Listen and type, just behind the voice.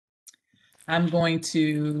I'm going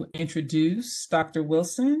to introduce Dr.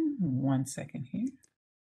 Wilson. One second here.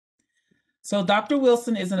 So Dr.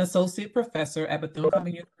 Wilson is an associate professor at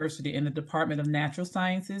Bethune-Cookman University in the Department of Natural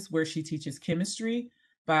Sciences, where she teaches chemistry,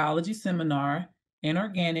 biology seminar,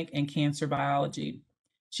 inorganic, and cancer biology.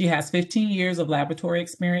 She has 15 years of laboratory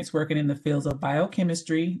experience working in the fields of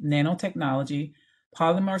biochemistry, nanotechnology,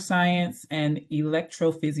 polymer science, and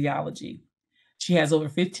electrophysiology. She has over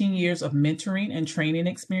 15 years of mentoring and training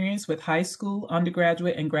experience with high school,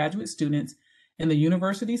 undergraduate, and graduate students in the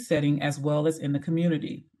university setting as well as in the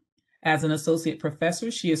community. As an associate professor,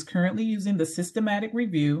 she is currently using the systematic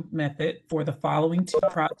review method for the following two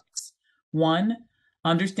projects. One,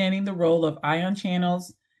 understanding the role of ion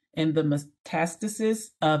channels in the metastasis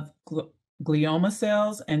of glioma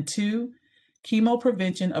cells, and two,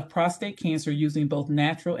 chemoprevention of prostate cancer using both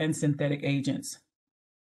natural and synthetic agents.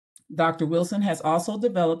 Dr. Wilson has also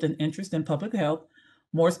developed an interest in public health,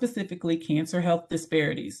 more specifically cancer health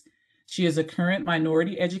disparities. She is a current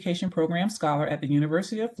Minority Education Program Scholar at the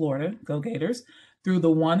University of Florida, Go Gators, through the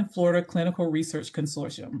One Florida Clinical Research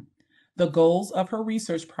Consortium. The goals of her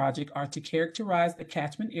research project are to characterize the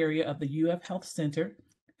catchment area of the UF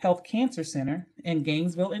Health Cancer Center in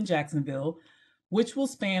Gainesville and Jacksonville, which will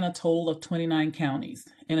span a total of 29 counties.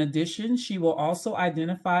 In addition, she will also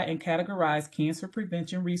identify and categorize cancer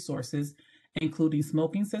prevention resources, including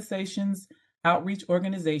smoking cessations, outreach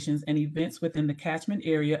organizations, and events within the catchment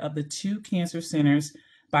area of the two cancer centers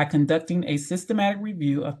by conducting a systematic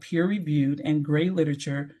review of peer-reviewed and gray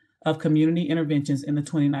literature of community interventions in the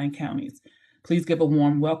 29 counties. Please give a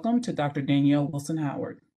warm welcome to Dr. Danyell Wilson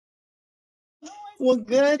Howard. Well,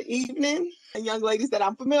 good evening, young ladies that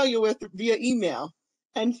I'm familiar with via email.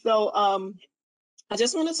 And so I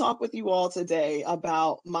just want to talk with you all today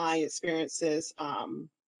about my experiences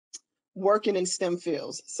working in STEM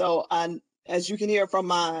fields. So as you can hear from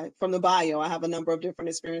the bio, I have a number of different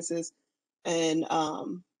experiences and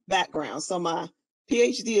backgrounds. So my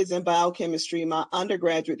PhD is in biochemistry. My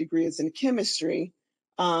undergraduate degree is in chemistry.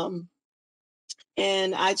 And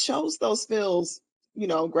I chose those fields,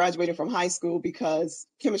 graduating from high school because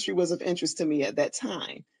chemistry was of interest to me at that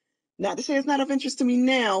time. Not to say it's not of interest to me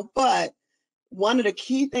now, but one of the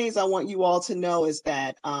key things I want you all to know is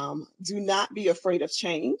that do not be afraid of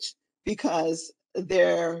change, because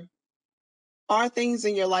there are things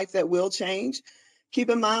in your life that will change.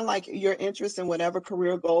 Keep in mind, like, your interest in whatever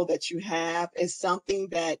career goal that you have is something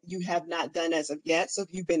that you have not done as of yet. So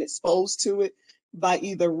if you've been exposed to it by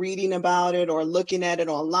either reading about it or looking at it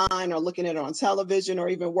online or looking at it on television or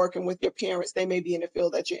even working with your parents, they may be in a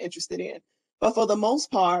field that you're interested in. But for the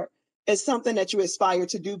most part, it's something that you aspire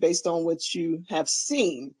to do based on what you have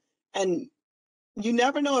seen. And you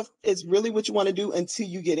never know if it's really what you want to do until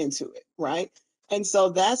you get into it, right? And so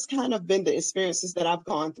that's kind of been the experiences that I've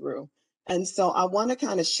gone through. And so I want to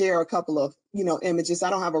kind of share a couple of, images. I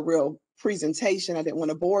don't have a real presentation. I didn't want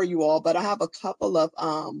to bore you all, but I have a couple of,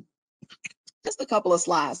 just a couple of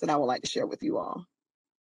slides that I would like to share with you all.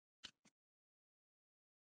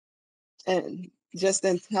 And just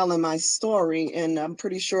in telling my story, and I'm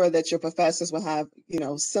pretty sure that your professors will have,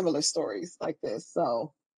 similar stories like this.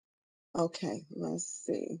 So, okay, let's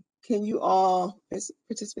see. Can you all, it's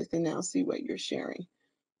participating now, see what you're sharing?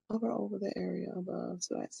 Hover over the area above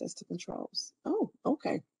to access to controls. Oh,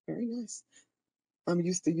 okay, very nice. I'm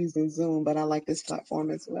used to using Zoom, but I like this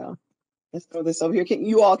platform as well. Let's throw this over here.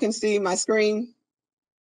 You all can see my screen?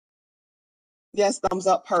 Yes, thumbs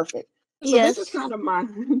up, perfect. So yes. This is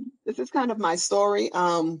kind of my story.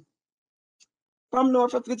 From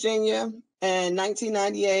Norfolk, Virginia, in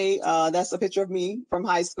 1998. That's a picture of me from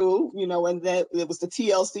high school. And that it was the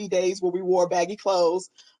TLC days where we wore baggy clothes.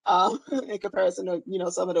 In comparison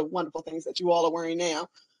to some of the wonderful things that you all are wearing now.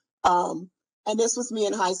 And this was me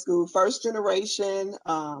in high school, first generation,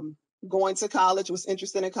 going to college, was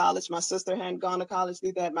interested in college. My sister hadn't gone to college,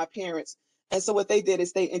 neither had my parents. And so what they did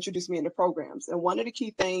is they introduced me into programs. And one of the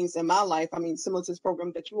key things in my life, similar to this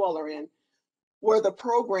program that you all are in, were the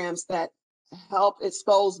programs that help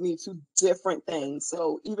expose me to different things.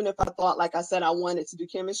 So even if I thought, like I said, I wanted to do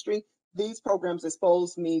chemistry, these programs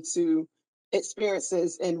exposed me to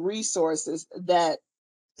experiences and resources that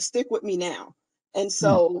stick with me now. And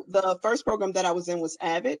so the first program that I was in was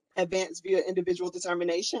AVID, Advanced via Individual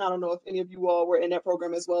Determination. I don't know if any of you all were in that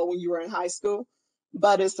program as well when you were in high school,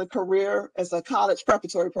 but it's a college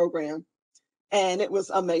preparatory program. And it was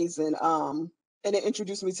amazing. And it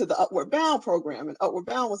introduced me to the Upward Bound program. And Upward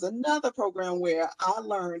Bound was another program where I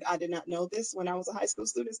learned, I did not know this when I was a high school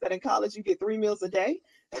student, that in college you get 3 meals a day.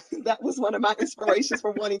 That was one of my inspirations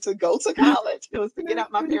for wanting to go to college. It was to get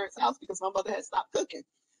out my parents' house because my mother had stopped cooking.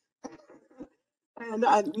 And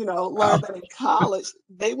I, learned that in college,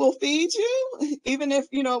 they will feed you, even if,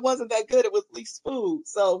 it wasn't that good, it was at least food.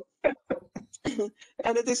 So, in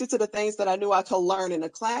addition to the things that I knew I could learn in a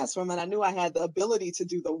classroom, and I knew I had the ability to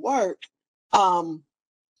do the work, um,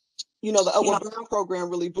 the Upward Bound program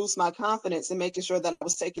really boosts my confidence in making sure that I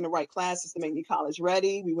was taking the right classes to make me college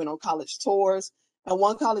ready. We went on college tours. And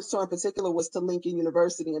one college tour in particular was to Lincoln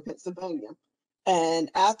University in Pennsylvania. And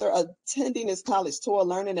after attending this college tour,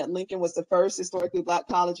 learning that Lincoln was the first historically Black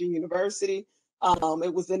college and university,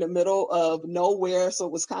 it was in the middle of nowhere, so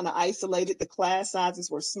it was kind of isolated. The class sizes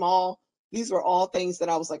were small. These were all things that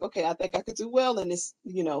I was like, okay, I think I could do well in this,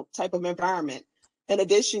 type of environment. In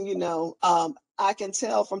addition, I can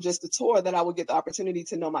tell from just the tour that I would get the opportunity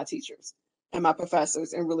to know my teachers and my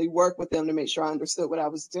professors and really work with them to make sure I understood what I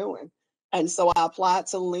was doing. And so I applied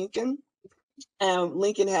to Lincoln, and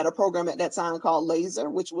Lincoln had a program at that time called LASER,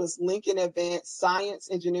 which was Lincoln Advanced Science,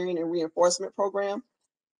 Engineering, and Reinforcement Program.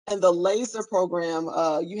 And the LASER program,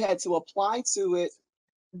 you had to apply to it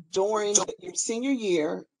during your senior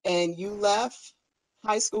year, and you left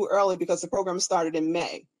high school early because the program started in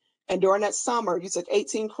May. And during that summer, you took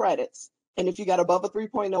 18 credits. And if you got above a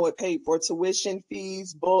 3.0, it paid for tuition,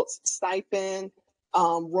 fees, books, stipend,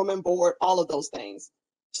 room and board, all of those things.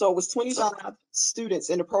 So it was 25 students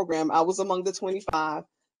in the program. I was among the 25.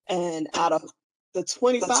 And out of the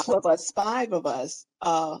 25 of us, 5 of us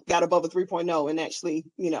got above a 3.0 and actually,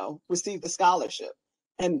 received the scholarship.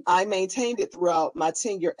 And I maintained it throughout my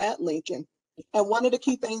tenure at Lincoln. And one of the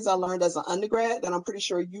key things I learned as an undergrad, and I'm pretty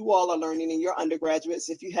sure you all are learning in your undergraduates,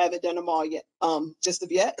 if you haven't done them all yet, just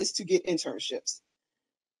of yet, is to get internships.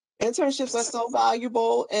 Internships are so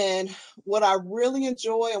valuable. And what I really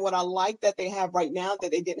enjoy and what I like that they have right now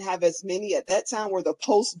that they didn't have as many at that time were the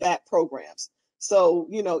post-bac programs. So,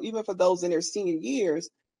 even for those in their senior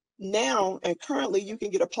years, now and currently you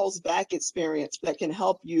can get a post-bac experience that can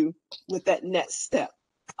help you with that next step.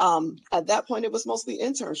 At that point, it was mostly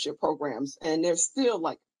internship programs, and there's still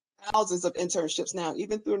like thousands of internships now,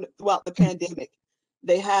 even throughout the pandemic.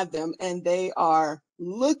 They have them, and they are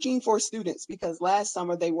looking for students because last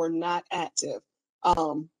summer they were not active.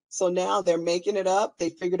 So now they're making it up. They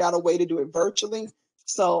figured out a way to do it virtually.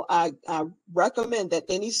 So I recommend that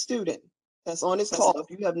any student that's on this call, if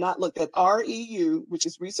you have not looked at REU, which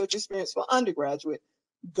is Research Experience for Undergraduate,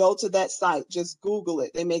 go to that site. Just Google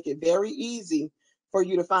it. They make it very easy for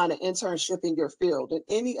you to find an internship in your field, in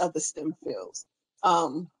any of the STEM fields.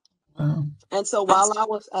 And so while I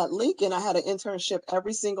was at Lincoln, I had an internship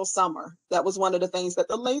every single summer. That was one of the things that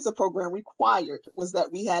the LASER program required, was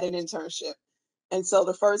that we had an internship. And so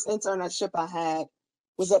the first internship I had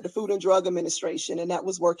was at the Food and Drug Administration, and that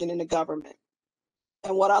was working in the government.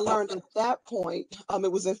 And what I learned at that point,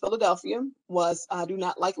 it was in Philadelphia, was I do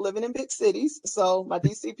not like living in big cities. So my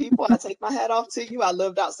DC people, I take my hat off to you. I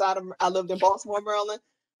lived in Baltimore, Maryland.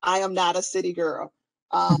 I am not a city girl.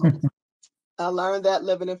 I learned that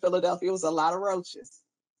living in Philadelphia was a lot of roaches,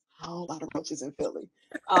 a whole lot of roaches in Philly.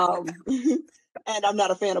 And I'm not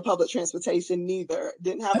a fan of public transportation neither.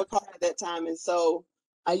 Didn't have a car at that time. And so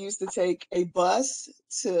I used to take a bus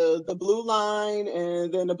to the blue line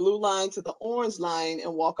and then the blue line to the orange line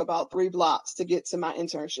and walk about 3 blocks to get to my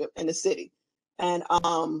internship in the city. And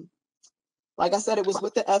like I said, it was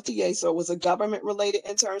with the FDA, so it was a government related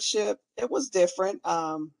internship. It was different.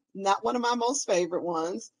 Not one of my most favorite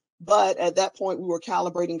ones, but at that point we were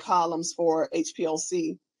calibrating columns for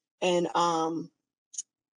HPLC. And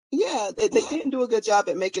they didn't do a good job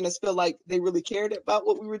at making us feel like they really cared about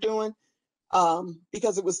what we were doing.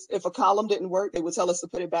 Because it was, if a column didn't work, they would tell us to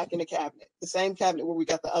put it back in the cabinet, the same cabinet where we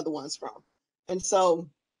got the other ones from. And so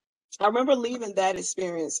I remember leaving that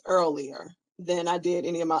experience earlier than I did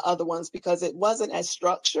any of my other ones because it wasn't as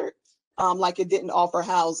structured, like it didn't offer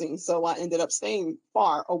housing. So I ended up staying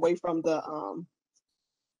far away from the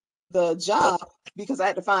job because I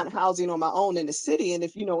had to find housing on my own in the city. And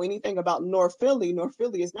if you know anything about North Philly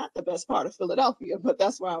is not the best part of Philadelphia, but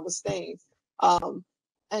that's where I was staying.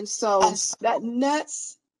 And so that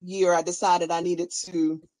next year, I decided I needed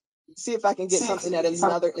to see if I can get something at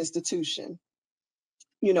another institution,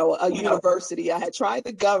 a university. I had tried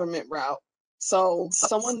the government route. So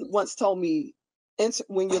someone once told me,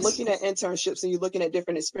 when you're looking at internships and you're looking at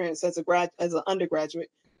different experience as an undergraduate,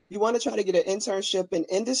 you want to try to get an internship in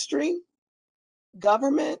industry,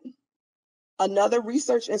 government, another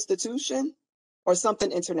research institution, or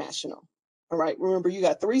something international. All right. Remember, you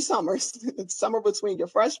got 3 summers, summer between your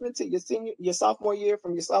freshman to your sophomore year,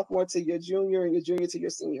 from your sophomore to your junior, and your junior to your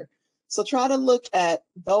senior. So try to look at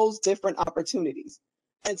those different opportunities.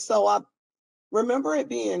 And so remember it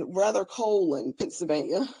being rather cold in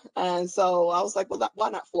Pennsylvania. And so I was like, well, why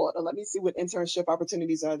not Florida? Let me see what internship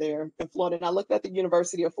opportunities are there in Florida. And I looked at the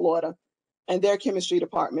University of Florida and their chemistry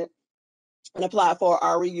department and applied for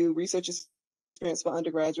REU, research experience for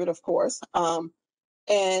undergraduate, of course.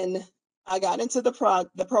 And I got into the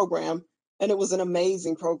program, and it was an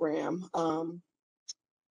amazing program.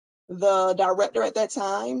 The director at that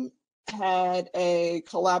time had a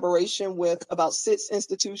collaboration with about 6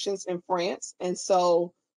 institutions in France. And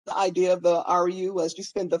so the idea of the REU was you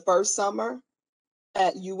spend the first summer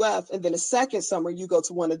at UF, and then the second summer you go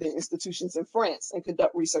to one of the institutions in France and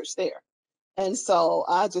conduct research there. And so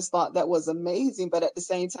I just thought that was amazing. But at the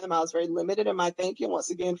same time, I was very limited in my thinking. Once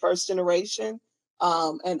again, first generation.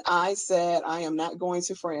 And I said, I am not going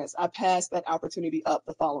to France. I passed that opportunity up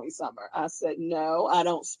the following summer. I said, no, I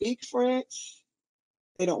don't speak French.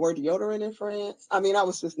 They don't wear deodorant in France. I mean, I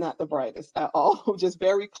was just not the brightest at all, just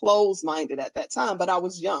very closed-minded at that time, but I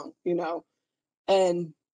was young, you know.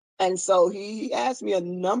 And and so he asked me a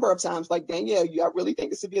number of times, like, Danielle, I really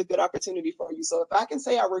think this would be a good opportunity for you. So if I can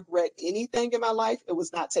say I regret anything in my life, it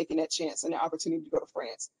was not taking that chance and the opportunity to go to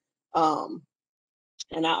France.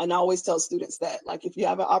 And I always tell students that, like, if you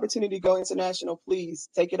have an opportunity to go international, please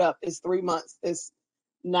take it up. It's 3 months. It's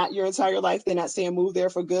not your entire life. They're not saying move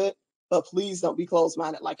there for good, but please don't be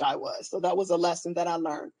closed-minded like I was. So that was a lesson that I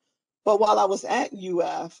learned. But while I was at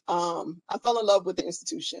UF, I fell in love with the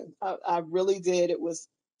institution. I really did. It was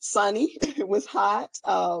sunny. It was hot.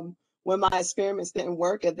 When my experiments didn't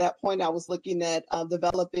work, at that point, I was looking at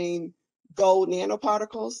developing gold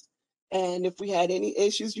nanoparticles. And if we had any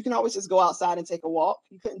issues, you can always just go outside and take a walk.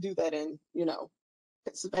 You couldn't do that in,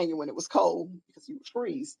 Pennsylvania when it was cold because you would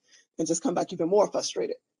freeze and just come back even more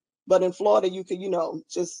frustrated. But in Florida, you could,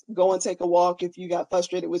 just go and take a walk. If you got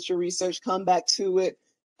frustrated with your research, come back to it.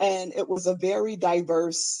 And it was a very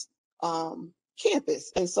diverse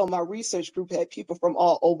campus. And so my research group had people from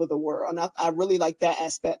all over the world. And I really like that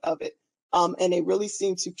aspect of it. And they really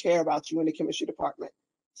seemed to care about you in the chemistry department.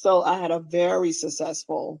 So I had a very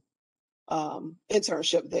successful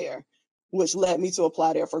internship there, which led me to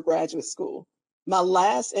apply there for graduate school. My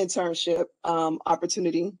last internship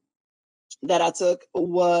opportunity that I took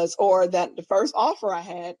the first offer I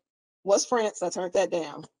had was France. I turned that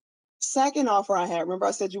down. Second offer I had, remember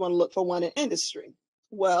I said you want to look for one in industry.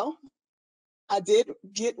 Well, I did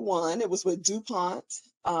get one. It was with DuPont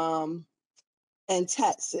in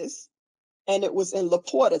Texas, and it was in La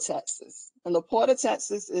Porta, Texas. And La Porta,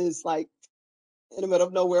 Texas is like in the middle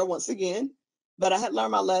of nowhere once again. But I had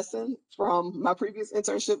learned my lesson from my previous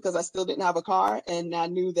internship because I still didn't have a car, and I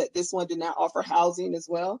knew that this one did not offer housing as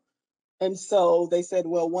well. And so they said,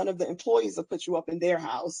 well, one of the employees will put you up in their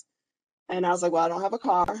house. And I was like, well, I don't have a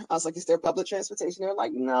car. I was like, is there public transportation? They're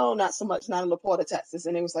like, no, not so much, not in La Porta, Texas.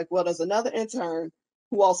 And it was like, well, there's another intern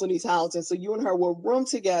who also needs housing. So you and her will room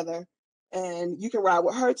together and you can ride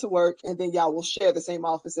with her to work, and then y'all will share the same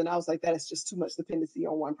office. And I was like, that is just too much dependency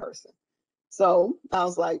on one person. So I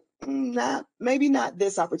was like, maybe not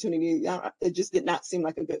this opportunity. It just did not seem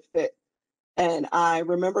like a good fit. And I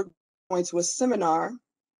remember going to a seminar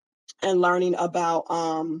and learning about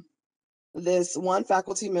this one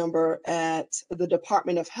faculty member at the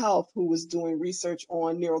Department of Health who was doing research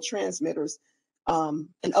on neurotransmitters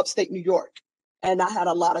in upstate New York. And I had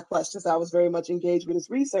a lot of questions. I was very much engaged with his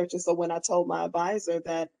research. And so when I told my advisor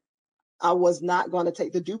that I was not going to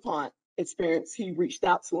take the DuPont experience, he reached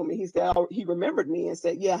out to him and he remembered me and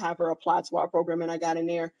said, yeah, have her apply to our program. And I got in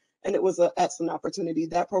there, and it was an excellent opportunity.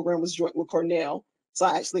 That program was joint with Cornell. So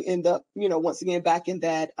I actually end up, once again, back in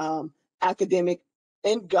that academic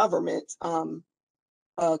and government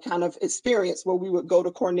kind of experience where we would go to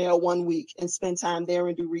Cornell 1 week and spend time there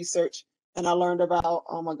and do research. And I learned about,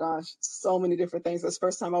 oh my gosh, so many different things. That's the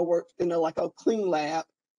first time I worked in like a clean lab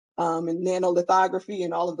and nanolithography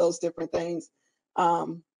and all of those different things.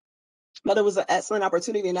 But it was an excellent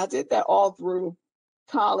opportunity. And I did that all through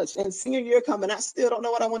college. And senior year coming, I still don't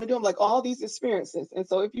know what I want to do. I'm like, all these experiences. And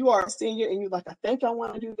so if you are a senior and you're like, I think I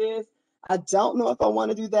want to do this, I don't know if I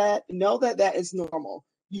want to do that, know that that is normal.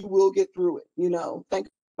 You will get through it. Think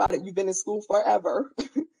about it. You've been in school forever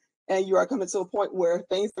and you are coming to a point where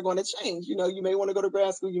things are going to change. You may want to go to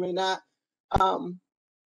grad school, you may not. And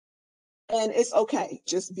it's okay.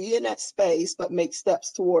 Just be in that space, but make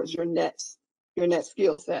steps towards your next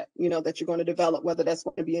skill set, that you're going to develop, whether that's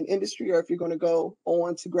going to be in industry or if you're going to go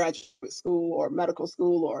on to graduate school or medical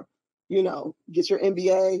school or, get your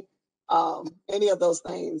MBA, any of those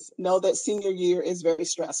things. Know that senior year is very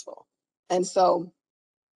stressful. And so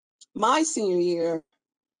my senior year,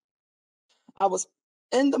 I was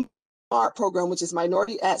in the MARC program, which is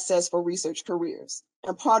Minority Access for Research Careers.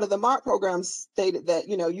 And part of the MARC program stated that,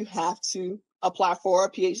 you have to apply for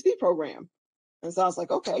a PhD program. And so I was like,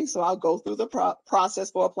 okay, so I'll go through the process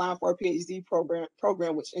for applying for a PhD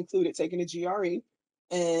program, which included taking a GRE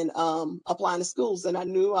and applying to schools. And I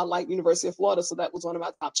knew I liked University of Florida, so that was one of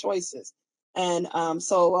my top choices. And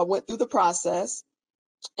so I went through the process,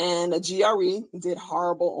 and a GRE, did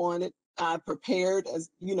horrible on it. I prepared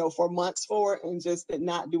for months for it and just did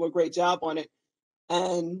not do a great job on it.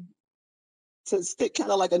 And to stick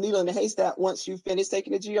kind of like a needle in a haystack, once you finish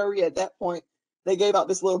taking the GRE, at that point, they gave out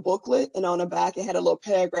this little booklet, and on the back it had a little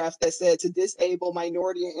paragraph that said, to disable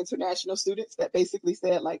minority and international students, that basically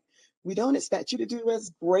said, like, we don't expect you to do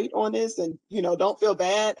as great on this, and don't feel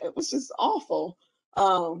bad. It was just awful.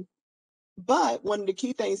 But one of the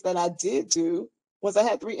key things that I did do was I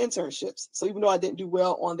had 3 internships. So even though I didn't do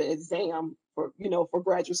well on the exam for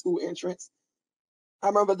graduate school entrance, I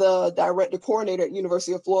remember the coordinator at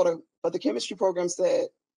University of Florida for the chemistry program said,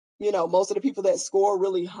 most of the people that score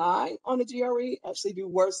really high on the GRE actually do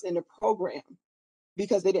worse in the program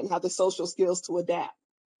because they didn't have the social skills to adapt.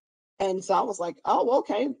 And so I was like, oh,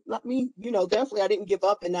 okay, let me, definitely I didn't give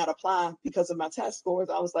up and not apply because of my test scores.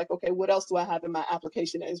 I was like, okay, what else do I have in my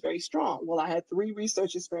application that is very strong? Well, I had 3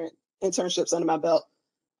 research experience internships under my belt.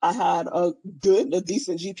 I had a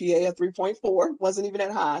decent GPA of 3.4, wasn't even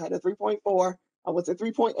that high. I had a 3.4. I was at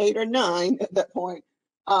 3.8 or 9 at that point.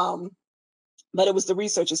 But it was the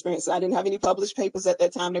research experience. I didn't have any published papers at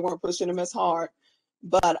that time. They weren't pushing them as hard.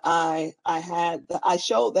 But I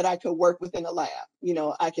showed that I could work within a lab.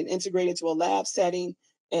 I can integrate into a lab setting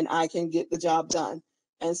and I can get the job done.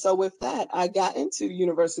 And so with that, I got into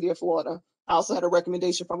University of Florida. I also had a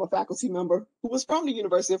recommendation from a faculty member who was from the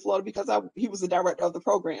University of Florida because he was the director of the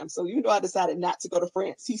program. So even though I decided not to go to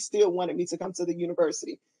France, he still wanted me to come to the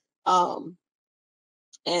university. And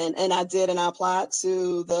I did, and I applied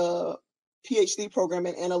to the PhD program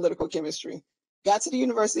in analytical chemistry. Got to the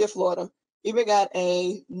University of Florida, even got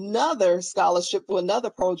another scholarship to another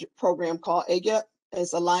program called AGEP.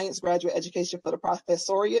 It's Alliance Graduate Education for the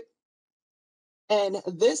Professoriate. And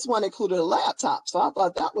this one included a laptop. So I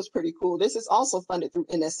thought that was pretty cool. This is also funded through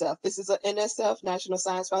NSF. This is a NSF, National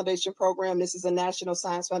Science Foundation program. This is a National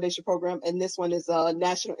Science Foundation program. And this one is a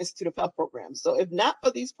National Institute of Health program. So if not for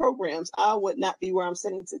these programs, I would not be where I'm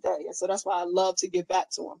sitting today. And so that's why I love to give back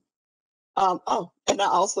to them. And I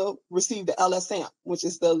also received the LSAMP, which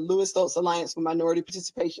is the Louis Stokes Alliance for Minority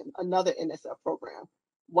Participation, another NSF program,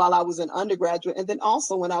 while I was an undergraduate, and then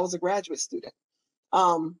also when I was a graduate student.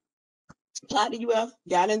 Applied to UF,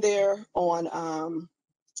 got in there on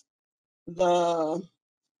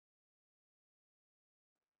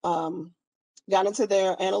got into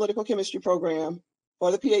their analytical chemistry program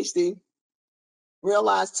for the PhD.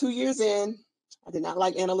 Realized 2 years in, I did not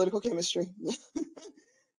like analytical chemistry.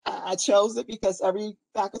 I chose it because every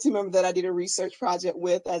faculty member that I did a research project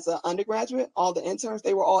with as an undergraduate, all the interns,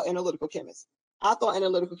 they were all analytical chemists. I thought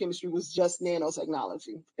analytical chemistry was just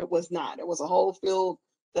nanotechnology. It was not. It was a whole field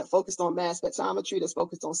that focused on mass spectrometry, that's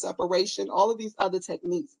focused on separation, all of these other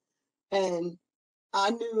techniques. And I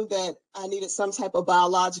knew that I needed some type of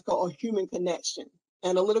biological or human connection.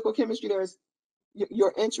 Analytical chemistry,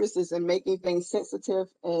 your interest is in making things sensitive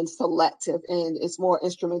and selective, and it's more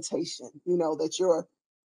instrumentation, that you're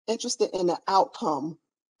interested in the outcome,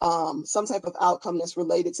 some type of outcome that's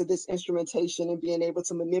related to this instrumentation and being able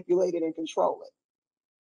to manipulate it and control it.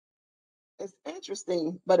 It's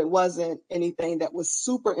interesting, but it wasn't anything that was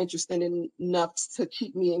super interesting enough to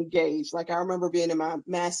keep me engaged. Like I remember being in my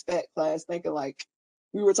mass spec class thinking like,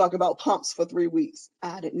 we were talking about pumps for 3 weeks.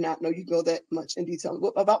 I did not know you go that much in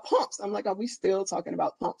detail about pumps. I'm like, are we still talking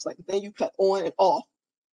about pumps? Like the thing you cut on and off.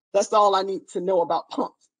 That's all I need to know about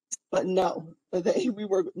pumps. But no, we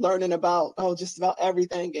were learning about, just about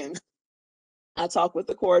everything. And I talked with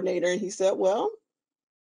the coordinator and he said, well,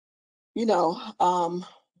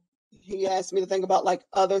 he asked me to think about like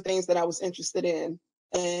other things that I was interested in.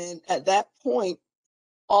 And at that point,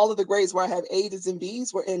 all of the grades where I had A's and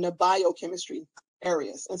B's were in the biochemistry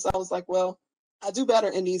areas. And so I was like, well, I do better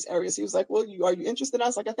in these areas. He was like, well, are you interested? I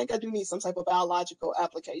was like, I think I do need some type of biological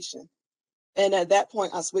application. And at that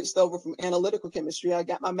point, I switched over from analytical chemistry. I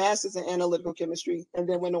got my master's in analytical chemistry and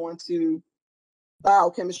then went on to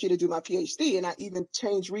biochemistry to do my PhD. And I even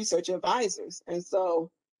changed research advisors. And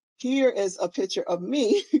so here is a picture of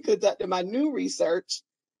me conducting my new research,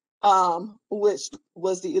 which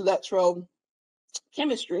was the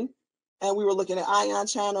electrochemistry. And we were looking at ion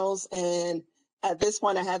channels. And at this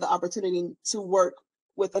point, I had the opportunity to work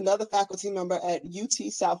with another faculty member at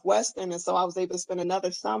UT Southwestern. And so I was able to spend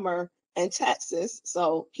another summer in Texas.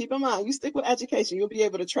 So keep in mind, you stick with education, you'll be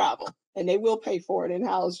able to travel and they will pay for it and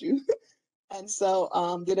house you. And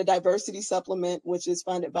so did a diversity supplement, which is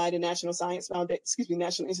funded by the National Science Foundation,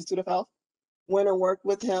 National Institute of Health. Went and worked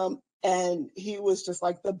with him, and he was just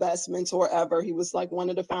like the best mentor ever. He was like one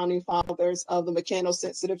of the founding fathers of the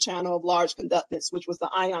mechanosensitive channel of large conductance, which was the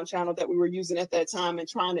ion channel that we were using at that time, and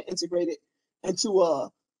trying to integrate it into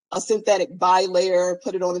a synthetic bilayer,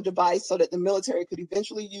 put it on a device so that the military could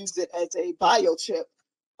eventually use it as a biochip.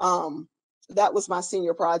 That was my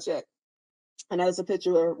senior project. And that is a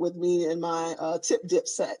picture with me in my tip dip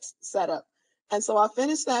setup. And so I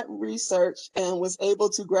finished that research and was able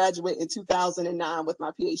to graduate in 2009 with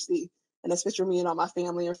my PhD. And that's a picture of me and all my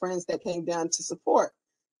family and friends that came down to support.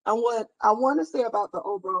 And what I want to say about the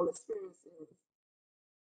overall experience is,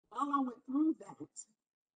 while I went through that,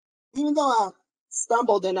 even though I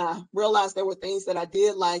stumbled and I realized there were things that I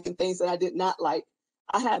did like and things that I did not like,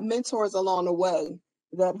 I had mentors along the way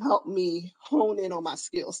that helped me hone in on my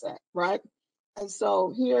skill set, right? And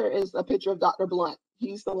so here is a picture of Dr. Blunt.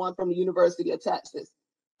 He's the one from the University of Texas.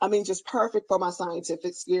 I mean, just perfect for my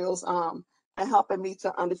scientific skills, and helping me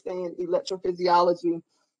to understand electrophysiology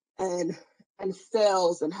and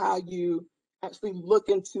cells and how you actually look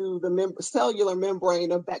into the cellular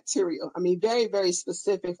membrane of bacteria. I mean, very, very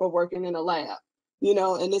specific for working in a lab, you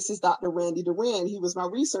know. And this is Dr. Randy Duran. He was my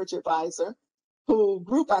research advisor, who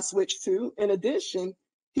group I switched to. In addition,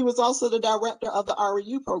 he was also the director of the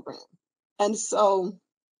REU program. And so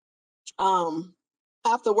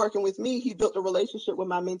after working with me, he built a relationship with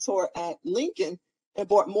my mentor at Lincoln and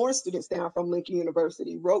brought more students down from Lincoln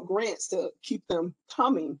University, wrote grants to keep them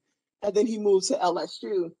coming. And then he moved to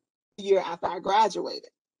LSU the year after I graduated.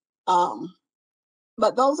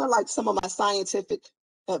 But those are like some of my scientific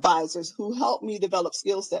advisors who helped me develop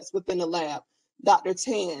skill sets within the lab. Dr.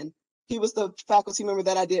 Tan, he was the faculty member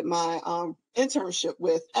that I did my internship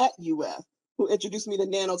with at UF, who introduced me to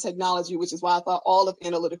nanotechnology, which is why I thought all of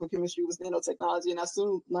analytical chemistry was nanotechnology, and I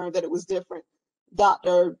soon learned that it was different.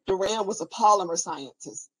 Dr. Duran was a polymer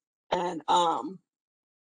scientist, and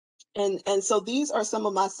so these are some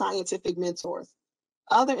of my scientific mentors.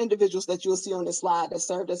 Other individuals that you'll see on this slide that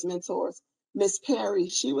served as mentors. Miss Perry,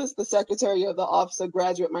 she was the secretary of the Office of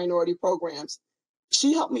Graduate Minority Programs.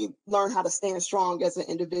 She helped me learn how to stand strong as an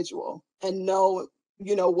individual and know,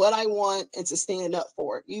 you know, what I want and to stand up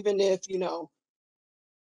for it, even if, you know,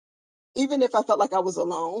 even if I felt like I was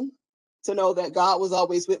alone, to know that God was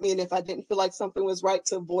always with me. And if I didn't feel like something was right,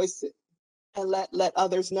 to voice it and let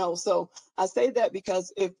others know. So I say that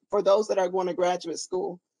because if for those that are going to graduate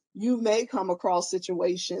school, you may come across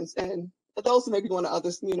situations, and those who may be going to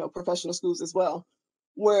other, you know, professional schools as well,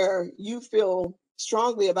 where you feel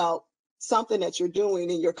strongly about something that you're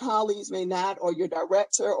doing and your colleagues may not, or your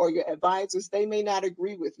director or your advisors, they may not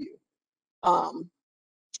agree with you.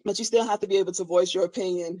 But you still have to be able to voice your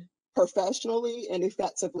opinion professionally and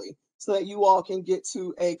effectively so that you all can get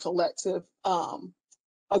to a collective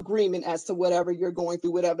agreement as to whatever you're going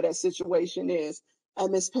through, whatever that situation is.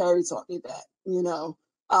 And Miss Perry taught me that, you know.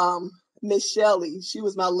 Miss Shelley, she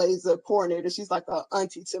was my laser coordinator. She's like an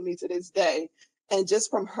auntie to me to this day. And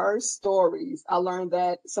just from her stories, I learned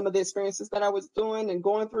that some of the experiences that I was doing and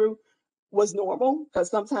going through was normal,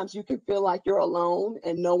 because sometimes you can feel like you're alone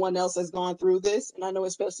and no one else has gone through this. And I know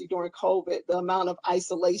especially during COVID, the amount of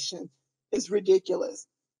isolation is ridiculous.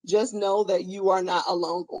 Just know that you are not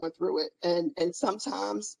alone going through it. And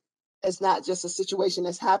sometimes it's not just a situation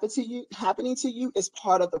that's happening to you, it's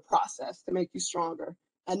part of the process to make you stronger.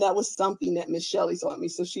 And that was something that Miss Shelley taught me.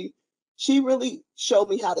 So she really showed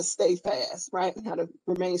me how to stay fast, right? And how to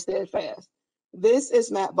remain steadfast. This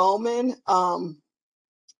is Matt Bowman.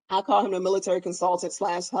 I call him a military consultant /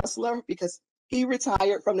 hustler because he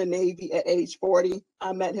retired from the Navy at age 40.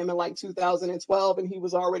 I met him in like 2012 and he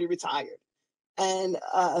was already retired. And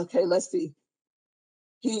okay, let's see.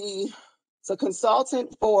 He's a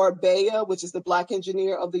consultant for BEA, which is the Black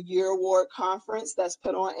Engineer of the Year Award conference that's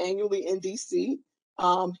put on annually in DC.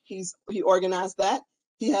 He organized that.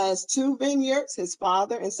 He has 2 vineyards, his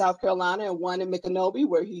father in South Carolina and one in Micanopy,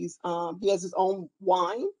 where he has his own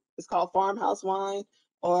wine. It's called Farmhouse Wine,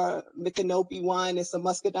 or Micanopy wine. It's a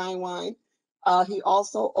muscadine wine. He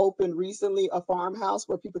also opened recently a farmhouse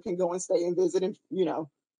where people can go and stay and visit. And, you know,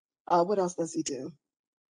 what else does he do?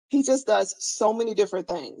 He just does so many different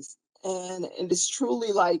things. And it's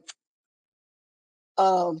truly like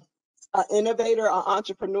an innovator, an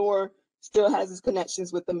entrepreneur, still has his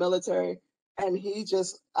connections with the military. And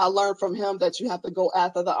I learned from him that you have to go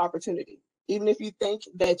after the opportunity. Even if you think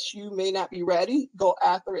that you may not be ready, go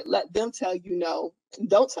after it. Let them tell you no. And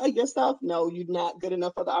don't tell yourself, no, you're not good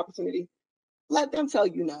enough for the opportunity. Let them tell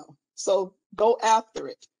you no. So go after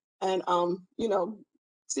it. And, you know,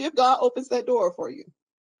 see if God opens that door for you.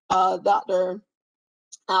 Dr.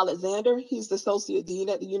 Alexander. He's the Associate Dean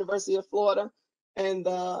at the University of Florida. And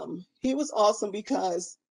he was awesome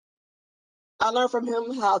because I learned from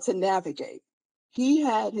him how to navigate. He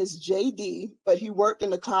had his JD, but he worked in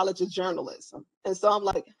the College of Journalism. And so I'm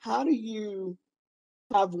like, how do you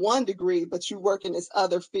have one degree, but you work in this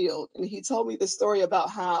other field? And he told me the story about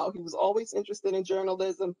how he was always interested in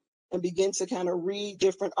journalism and began to kind of read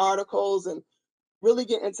different articles and really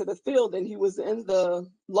get into the field. And he was in the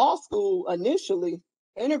law school initially,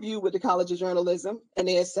 interviewed with the College of Journalism, and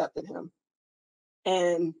they accepted him.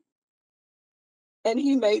 And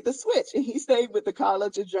he made the switch, and he stayed with the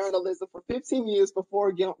College of Journalism for 15 years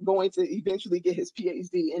before going to eventually get his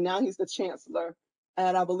PhD. And now he's the chancellor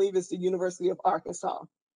at, I believe it's the University of Arkansas.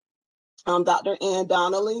 Dr. Ann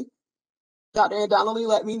Donnelly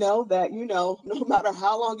let me know that, no matter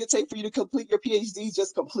how long it takes for you to complete your PhD,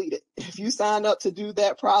 just complete it. If you sign up to do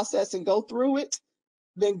that process and go through it,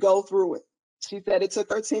 then go through it. She said it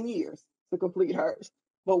took her 10 years to complete hers.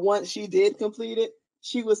 But once she did complete it,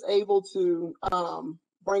 she was able to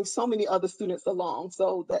bring so many other students along.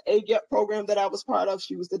 So the AGEP program that I was part of,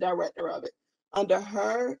 she was the director of it. Under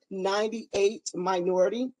her, 98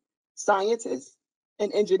 minority scientists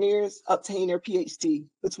and engineers obtained their PhD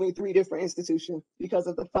between 3 different institutions because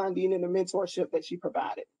of the funding and the mentorship that she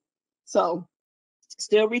provided. So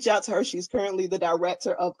still reach out to her. She's currently the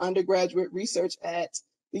director of undergraduate research at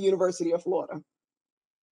the University of Florida.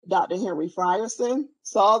 Dr. Henry Frierson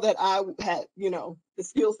saw that I had, the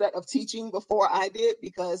skill set of teaching before I did,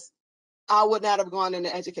 because I would not have gone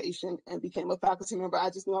into education and became a faculty member. I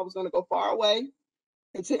just knew I was going to go far away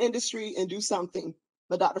into industry and do something.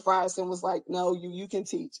 But Dr. Frierson was like, no, you can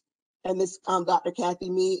teach. And this Dr. Kathy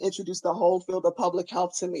Mee introduced the whole field of public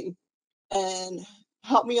health to me and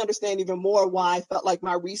helped me understand even more why I felt like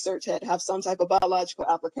my research had to have some type of biological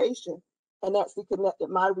application. And actually connected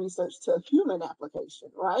my research to human application,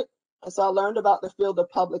 right? And so I learned about the field of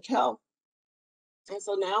public health. And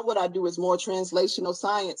so now what I do is more translational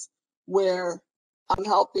science, where I'm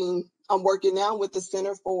working now with the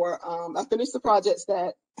Center for, I finished the projects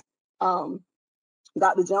that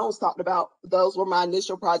Dr. Jones talked about. Those were my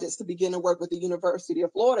initial projects to begin to work with the University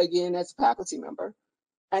of Florida again as a faculty member.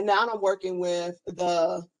 And now I'm working with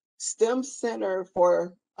the STEM Center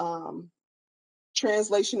for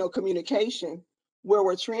Translational Communication, where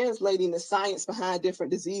we're translating the science behind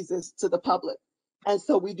different diseases to the public. And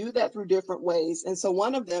so we do that through different ways. And so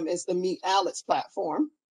one of them is the Meet Alex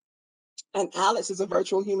platform. And Alex is a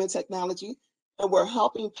virtual human technology, and we're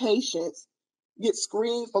helping patients get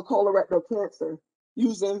screened for colorectal cancer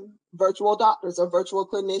using virtual doctors or virtual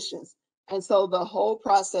clinicians. And so the whole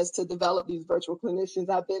process to develop these virtual clinicians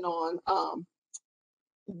I've been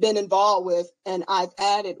involved with, and I've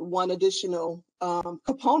added one additional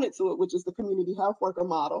component to it, which is the community health worker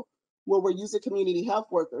model, where we're using community health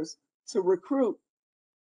workers to recruit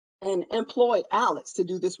and employ Alex to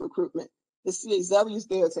do this recruitment. The CHW is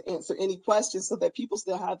there to answer any questions so that people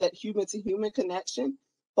still have that human-to-human connection,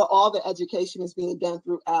 but all the education is being done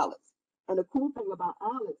through Alex. And the cool thing about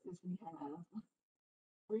Alex is we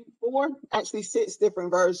have 6 different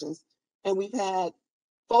versions, and we've had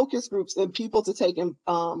focus groups and people to take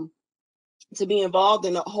to be involved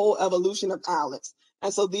in the whole evolution of Alex.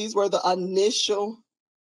 And so these were the initial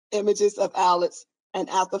images of Alex, and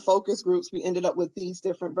at the focus groups, we ended up with these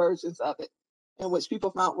different versions of it, in which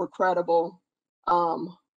people found were credible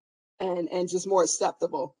and just more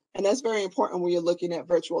acceptable. And that's very important when you're looking at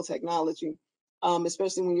virtual technology,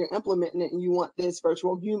 especially when you're implementing it and you want this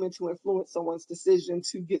virtual human to influence someone's decision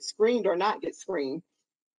to get screened or not get screened.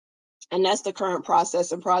 And that's the current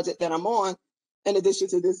process and project that I'm on, in addition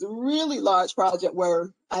to this really large project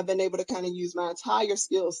where I've been able to kind of use my entire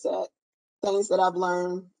skill set, things that I've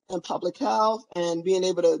learned in public health and being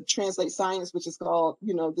able to translate science, which is called,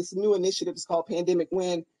 this new initiative is called Pandemic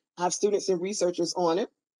Win. I have students and researchers on it.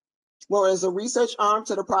 Whereas a research arm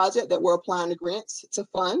to the project that we're applying to grants to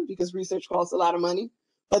fund, because research costs a lot of money.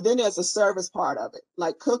 But then there's a service part of it.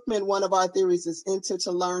 Like Cookman, one of our theories is enter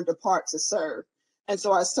to learn, depart to serve. And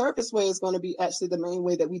so our service way is going to be actually the main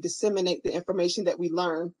way that we disseminate the information that we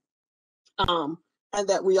learn, and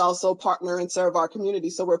that we also partner and serve our community.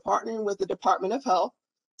 So we're partnering with the Department of Health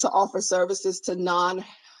to offer services to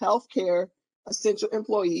non-healthcare essential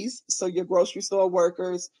employees. So your grocery store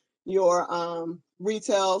workers, your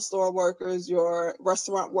retail store workers, your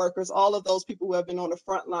restaurant workers, all of those people who have been on the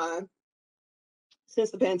front line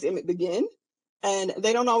since the pandemic began. And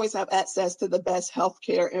they don't always have access to the best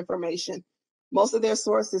healthcare information. Most of their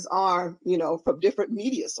sources are, from different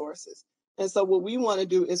media sources. And so what we want to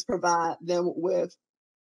do is provide them with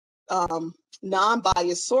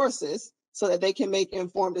non-biased sources so that they can make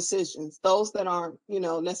informed decisions. Those that aren't,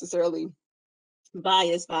 necessarily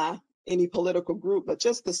biased by any political group, but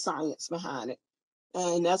just the science behind it.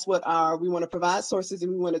 And that's what we want to provide sources,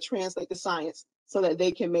 and we want to translate the science so that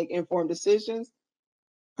they can make informed decisions,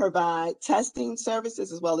 provide testing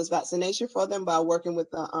services as well as vaccination for them by working with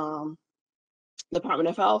the Department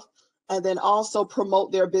of Health, and then also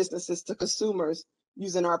promote their businesses to consumers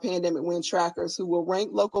using our pandemic win trackers, who will rank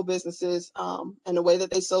local businesses and the way that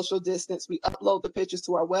they social distance. We upload the pictures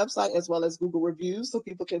to our website as well as Google reviews so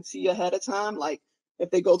people can see ahead of time, like if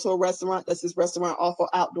they go to a restaurant, does this restaurant offer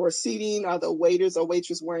outdoor seating? Are the waiters or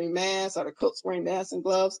waitress wearing masks? Are the cooks wearing masks and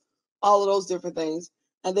gloves? All of those different things.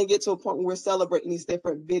 And then get to a point where we're celebrating these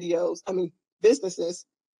different businesses,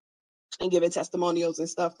 and giving testimonials and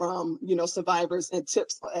stuff from, survivors, and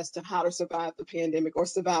tips as to how to survive the pandemic or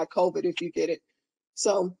survive COVID if you get it.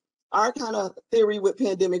 So our kind of theory with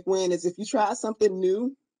Pandemic Win is if you try something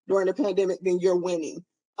new during the pandemic, then you're winning.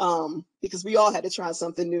 Because we all had to try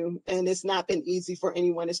something new, and it's not been easy for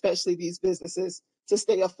anyone, especially these businesses, to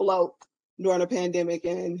stay afloat during a pandemic.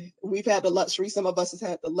 And we've had the luxury, some of us have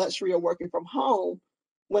had the luxury of working from home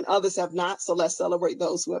when others have not. So let's celebrate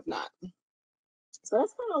those who have not. So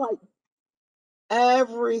that's kind of like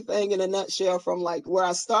everything in a nutshell, from like where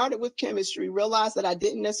I started with chemistry, realized that I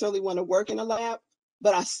didn't necessarily want to work in a lab,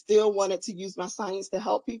 but I still wanted to use my science to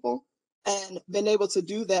help people, and been able to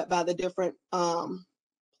do that by the different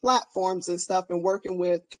platforms and stuff, and working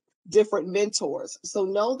with different mentors. So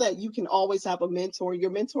know that you can always have a mentor. Your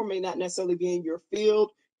mentor may not necessarily be in your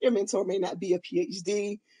field. Your mentor may not be a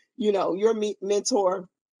PhD. Your mentor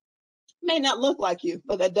may not look like you,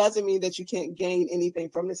 but that doesn't mean that you can't gain anything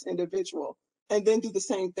from this individual. And then do the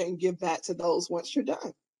same thing, give back to those once you're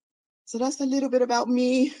done. So that's a little bit about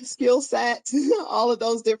me, skill set, all of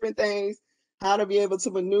those different things, how to be able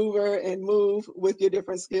to maneuver and move with your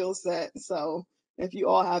different skill sets. So if you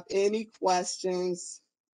all have any questions,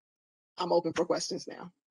 I'm open for questions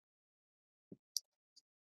now.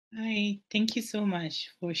 Hi, thank you so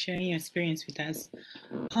much for sharing your experience with us.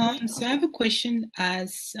 So I have a question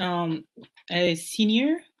as a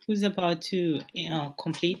senior who's about to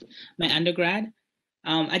complete my undergrad.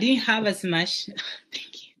 I didn't have as much,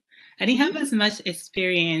 thank you. I didn't have as much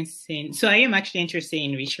experience so I am actually interested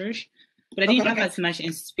in research, but I didn't have as much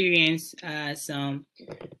experience as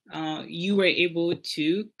you were able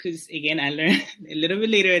to, because again, I learned a little bit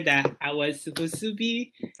later that I was supposed to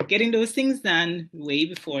be getting those things done way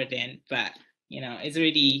before then, but it's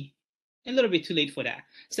already a little bit too late for that.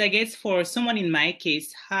 So I guess for someone in my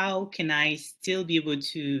case, how can I still be able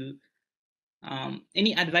to,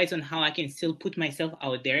 any advice on how I can still put myself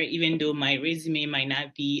out there, even though my resume might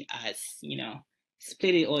not be as,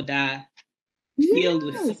 split or that filled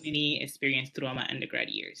with so many experience throughout my undergrad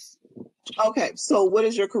years? Okay, so what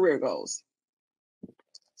is your career goals?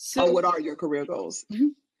 So what are your career goals?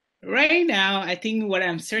 Right now, I think what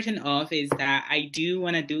I'm certain of is that I do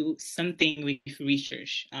want to do something with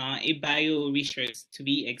research, a bio research to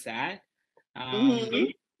be exact.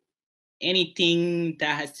 Anything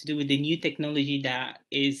that has to do with the new technology that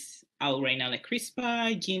is out right now, like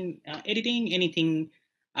CRISPR, gene editing, anything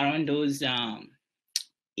around those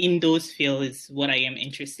in those fields is what I am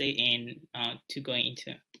interested in to go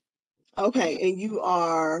into. Okay, and you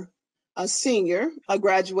are a senior,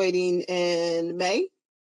 graduating in May?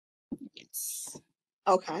 Yes.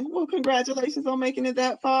 Okay, well, congratulations on making it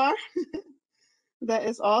that far. That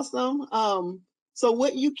is awesome. So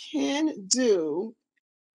what you can do,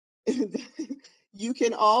 you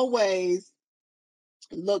can always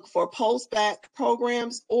look for post-bac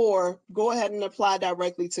programs or go ahead and apply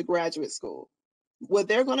directly to graduate school. What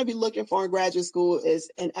they're going to be looking for in graduate school is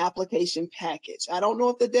an application package. I don't know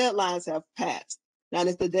if the deadlines have passed. Now,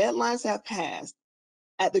 if the deadlines have passed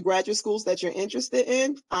at the graduate schools that you're interested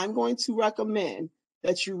in, I'm going to recommend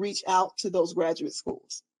that you reach out to those graduate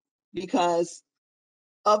schools, because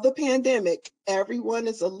of the pandemic, everyone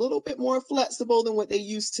is a little bit more flexible than what they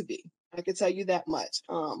used to be. I can tell you that much,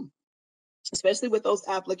 especially with those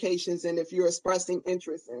applications. And if you're expressing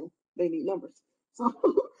interest in, they need numbers.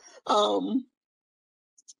 So,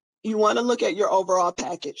 you want to look at your overall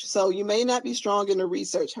package. So you may not be strong in the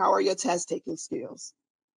research. How are your test taking skills?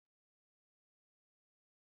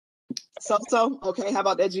 So, okay, how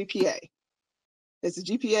about that GPA? Is the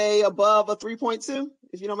GPA above a 3.2,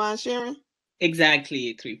 if you don't mind sharing?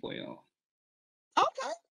 Exactly, 3.0.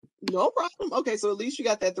 Okay, no problem. Okay, so at least you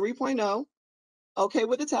got that 3.0. Okay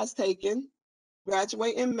with the test taken,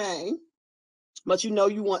 graduate in May, but you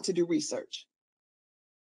want to do research.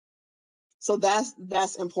 So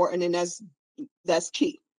that's important, and that's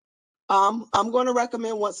key. I'm going to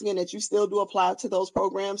recommend once again that you still do apply to those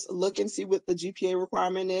programs. Look and see what the GPA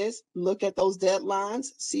requirement is. Look at those deadlines.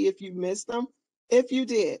 See if you missed them. If you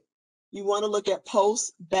did, you want to look at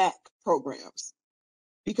post-bac programs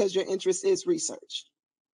because your interest is research.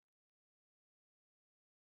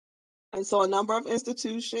 And so a number of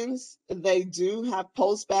institutions, they do have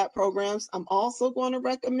post-bac programs. I'm also going to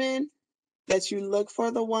recommend that you look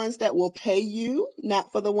for the ones that will pay you,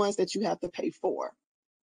 not for the ones that you have to pay for.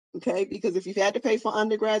 Okay, because if you've had to pay for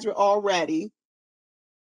undergraduate already,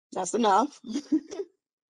 that's enough.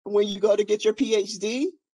 When you go to get your PhD,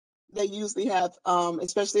 they usually have,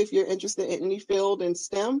 especially if you're interested in any field in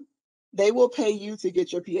STEM, they will pay you to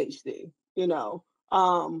get your PhD. You know,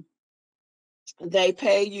 they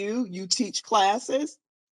pay you, you teach classes,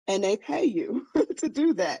 and they pay you to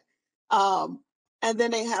do that. And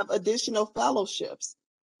then they have additional fellowships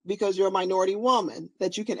because you're a minority woman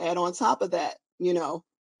that you can add on top of that, you know.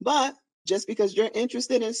 But just because you're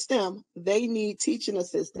interested in STEM, they need teaching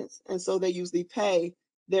assistants. And so they usually pay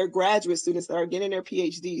their graduate students that are getting their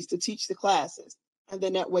PhDs to teach the classes. And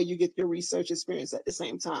then that way you get your research experience at the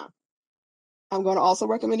same time. I'm going to also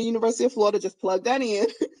recommend the University of Florida, just plug that in,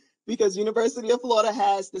 because University of Florida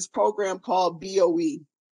has this program called BOE.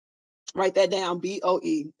 Write that down,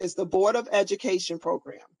 BOE. It's the Board of Education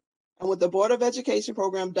program. And what the Board of Education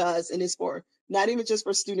program does, and it's for not even just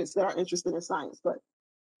for students that are interested in science, but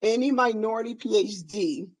any minority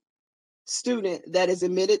PhD student that is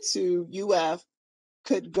admitted to UF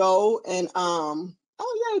could go and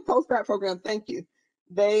oh yay, post-grad program, thank you.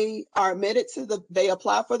 They are admitted to they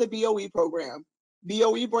apply for the BOE program.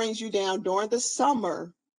 BOE brings you down during the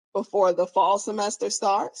summer before the fall semester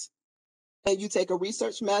starts, and you take a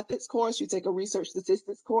research methods course, you take a research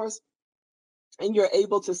statistics course, and you're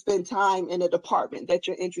able to spend time in a department that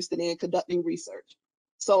you're interested in conducting research.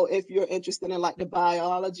 So if you're interested in like the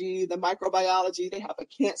biology, the microbiology, they have a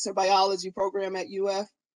cancer biology program at UF,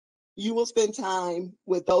 you will spend time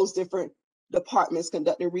with those different departments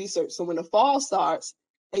conducting research. So when the fall starts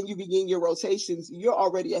and you begin your rotations, you're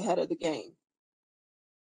already ahead of the game.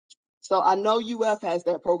 So I know UF has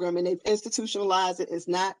that program and they've institutionalized it. It's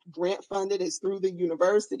not grant funded, it's through the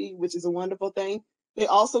university, which is a wonderful thing. They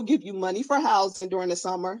also give you money for housing during the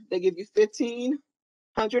summer. They give you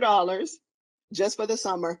 $1,500 just for the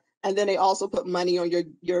summer. And then they also put money on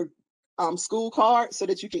your school card so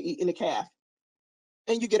that you can eat in the caf.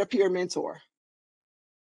 And you get a peer mentor.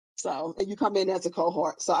 So, and you come in as a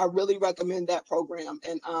cohort. So I really recommend that program.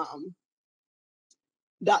 And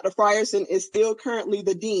Dr. Frierson is still currently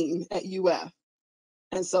the dean at UF.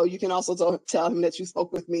 And so you can also tell him that you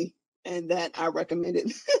spoke with me and that I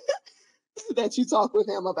recommended that you talk with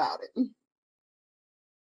him about it.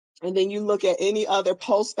 And then you look at any other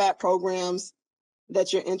post-bac programs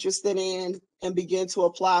that you're interested in and begin to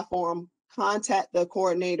apply for them. Contact the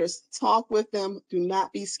coordinators, talk with them, do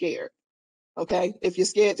not be scared. Okay, if you're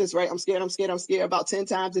scared, just write, I'm scared, I'm scared, I'm scared about 10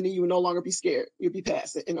 times, and then you will no longer be scared. You'll be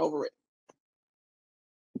past it and over it.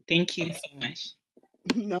 Thank you so much.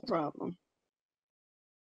 No problem.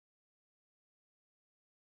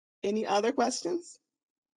 Any other questions?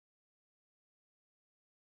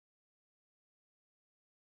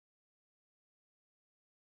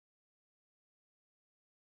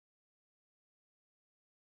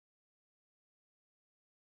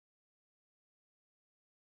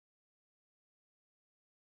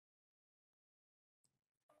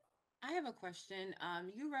 I have a question.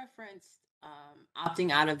 You referenced opting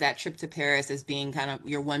out of that trip to Paris as being kind of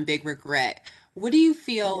your one big regret. What do you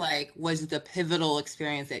feel like was the pivotal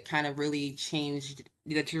experience that kind of really changed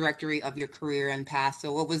the trajectory of your career and path?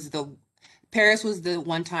 So what was Paris was the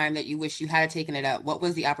one time that you wish you had taken it up. What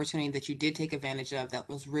was the opportunity that you did take advantage of that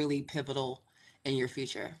was really pivotal in your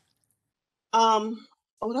future? Oh,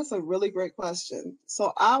 that's a really great question.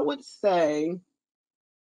 So I would say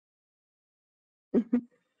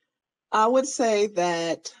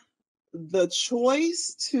that the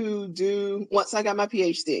choice to do, once I got my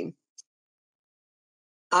PhD,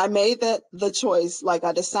 I made the choice, like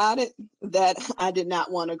I decided that I did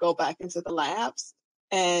not want to go back into the labs.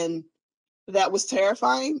 And that was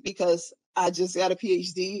terrifying because I just got a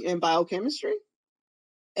PhD in biochemistry.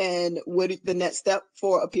 And what the next step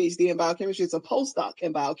for a PhD in biochemistry is a postdoc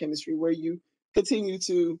in biochemistry, where you continue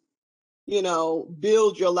to, you know,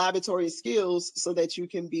 build your laboratory skills so that you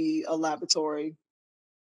can be a laboratory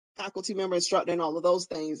faculty member, instructor, and all of those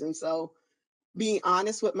things. And so being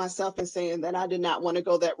honest with myself and saying that I did not want to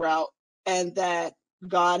go that route and that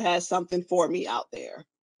God has something for me out there,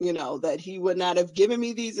 you know, that he would not have given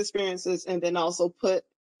me these experiences and then also put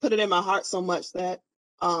it in my heart so much that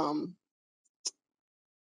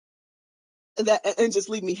that and just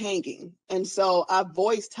leave me hanging. And so I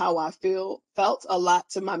voiced how I felt a lot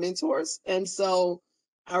to my mentors. And so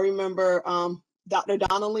I remember Dr.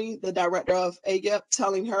 Donnelly, the director of AGEP,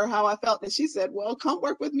 telling her how I felt. And she said, well, come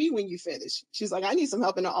work with me when you finish. She's like, I need some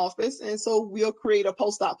help in the office. And so we'll create a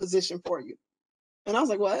postdoc position for you. And I was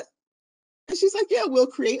like, what? And she's like, yeah, we'll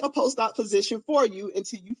create a postdoc position for you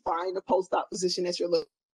until you find a postdoc position that you're looking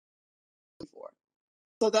for.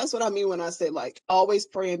 So that's what I mean when I say, like, always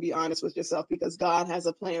pray and be honest with yourself, because God has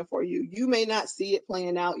a plan for you. You may not see it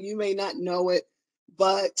playing out, you may not know it,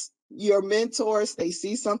 but your mentors, they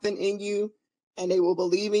see something in you and they will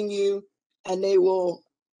believe in you and they will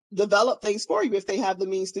develop things for you if they have the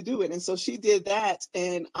means to do it. And so she did that.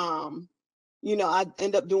 And, I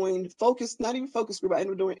end up doing not even focus group, I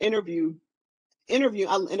ended up doing interview. I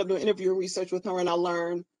ended up doing interview research with her, and I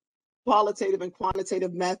learned qualitative and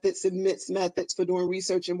quantitative methods and mixed methods for doing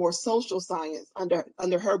research in more social science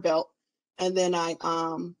under her belt. And then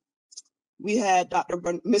we had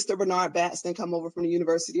Mr. Bernard Batson come over from the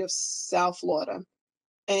University of South Florida.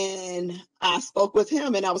 And I spoke with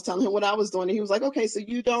him and I was telling him what I was doing. And he was like, okay, so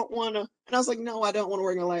you don't want to, and I was like, no, I don't want to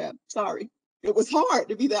work in a lab. Sorry. It was hard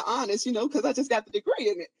to be that honest, because I just got the degree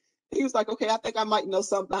in it. He was like, okay, I think I might know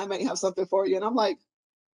something. I might have something for you. And I'm like,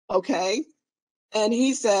 okay. And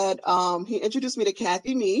he said, he introduced me to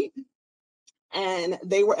Kathy Mead, and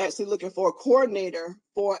they were actually looking for a coordinator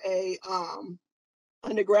for a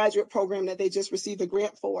undergraduate program that they just received a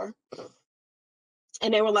grant for.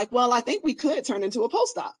 And they were like, well, I think we could turn into a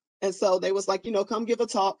postdoc. And so they was like, come give a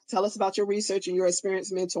talk, tell us about your research and your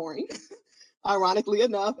experience mentoring, ironically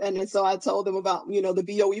enough. And then so I told them about,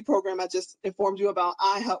 the BOE program I just informed you about.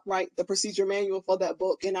 I helped write the procedure manual for that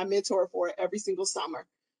book, and I mentor for it every single summer,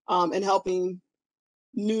 and helping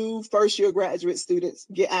new first-year graduate students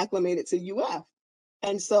get acclimated to UF.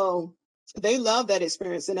 And so they love that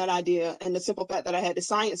experience and that idea and the simple fact that I had the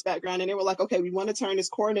science background. And they were like, okay, we want to turn this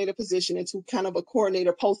coordinator position into kind of a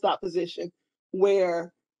coordinator postdoc position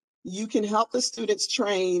where you can help the students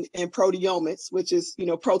train in proteomics, which is,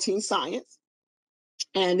 protein science.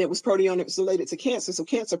 And it was proteomics related to cancer, so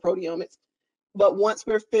cancer proteomics. But once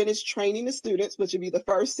we're finished training the students, which would be the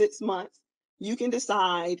first 6 months, you can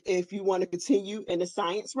decide if you want to continue in the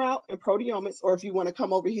science route and proteomics, or if you want to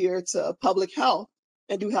come over here to public health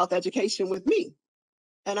and do health education with me.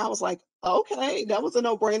 And I was like, okay, that was a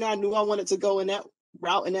no-brainer. I knew I wanted to go in that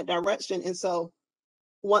route, in that direction. And so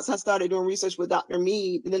once I started doing research with Dr.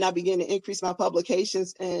 Mead, then I began to increase my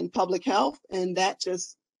publications in public health. And that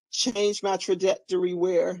just changed my trajectory,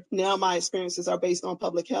 where now my experiences are based on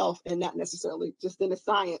public health and not necessarily just in the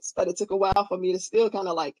science. But it took a while for me to still kind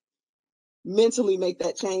of like mentally make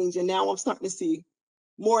that change. And now I'm starting to see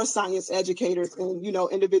more science educators and,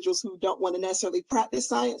 individuals who don't want to necessarily practice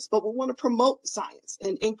science, but will want to promote science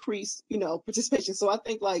and increase, participation. So I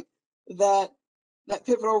think like that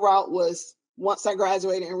pivotal route was once I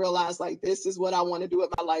graduated and realized like, this is what I want to do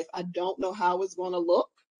with my life. I don't know how it's going to look,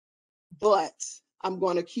 but I'm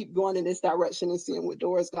going to keep going in this direction and seeing what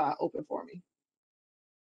doors God open for me.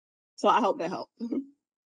 So I hope that helped.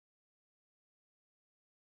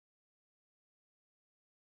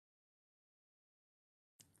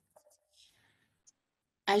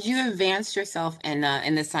 As you advanced yourself in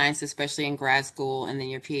the science, especially in grad school and then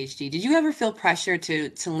your PhD, did you ever feel pressure to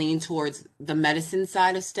lean towards the medicine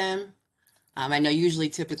side of STEM? I know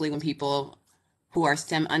typically when people who are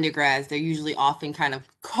STEM undergrads, they're usually often kind of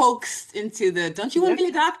coaxed into don't you want to be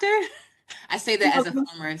a doctor? I say that as a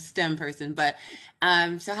former STEM person, but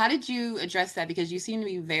so how did you address that? Because you seem to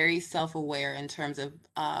be very self-aware in terms of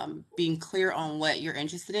being clear on what you're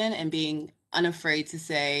interested in and being unafraid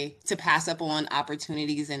to pass up on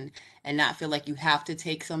opportunities and not feel like you have to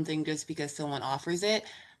take something just because someone offers it.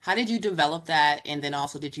 How did you develop that? And then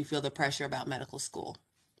also, did you feel the pressure about medical school?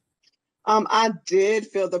 I did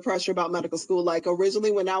feel the pressure about medical school. Like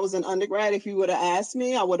originally when I was an undergrad, if you would have asked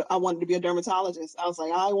me, I wanted to be a dermatologist. I was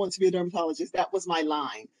like, I want to be a dermatologist. That was my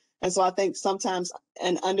line. And so I think sometimes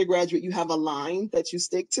an undergraduate, you have a line that you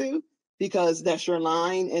stick to because that's your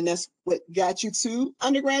line and that's what got you to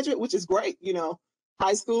undergraduate, which is great.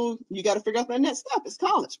 High school, you got to figure out that next step. It's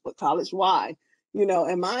college, but college, why?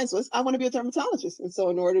 And mine was, I want to be a dermatologist. And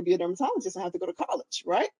so in order to be a dermatologist, I have to go to college,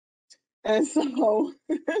 right? And so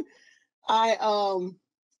I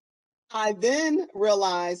then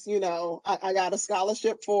realized, I got a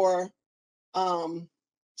scholarship for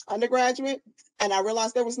undergraduate, and I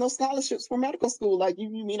realized there was no scholarships for medical school. Like, you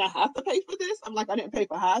mean I have to pay for this? I'm like, I didn't pay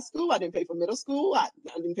for high school, I didn't pay for middle school, I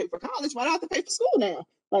didn't pay for college. Why do I have to pay for school now?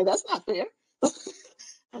 Like, that's not fair.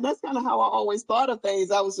 And that's kind of how I always thought of things.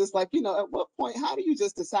 I was just like, at what point, how do you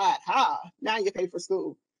just decide? Now you pay for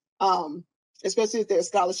school. especially if there's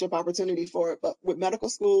scholarship opportunity for it. But with medical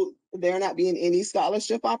school, there not being any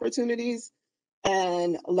scholarship opportunities,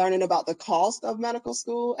 and learning about the cost of medical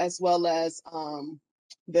school, as well as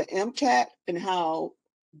the MCAT and how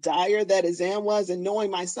dire that exam was, and knowing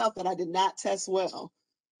myself that I did not test well,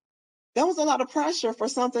 that was a lot of pressure for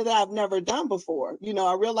something that I've never done before. You know,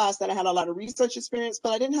 I realized that I had a lot of research experience,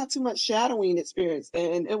 but I didn't have too much shadowing experience.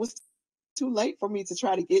 And it was too late for me to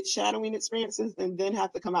try to get shadowing experiences and then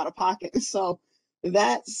have to come out of pocket. So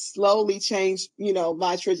that slowly changed, you know,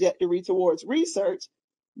 my trajectory towards research.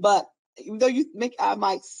 But even though I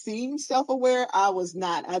might seem self-aware, I was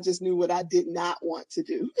not. I just knew what I did not want to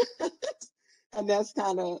do. And that's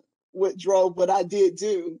kind of what drove what I did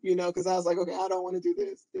do, you know, because I was like, okay, I don't want to do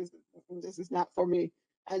this. This is not for me.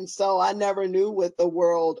 And so I never knew what the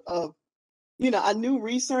world of, you know, I knew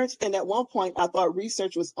research. And at one point I thought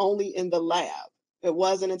research was only in the lab. It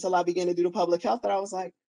wasn't until I began to do the public health that I was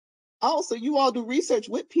like, oh, so you all do research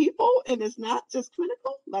with people and it's not just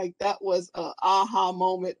clinical? Like that was an aha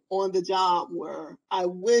moment on the job where I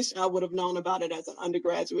wish I would have known about it as an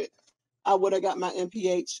undergraduate. I would have got my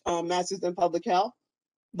MPH, Master's in Public Health,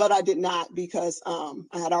 but I did not because I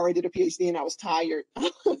had already did a PhD and I was tired.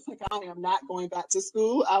 It's like, I am not going back to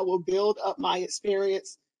school. I will build up my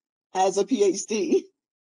experience as a PhD.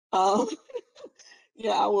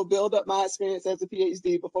 Yeah, I will build up my experience as a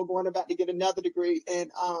PhD before going about to get another degree.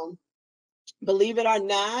 And believe it or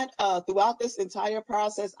not, throughout this entire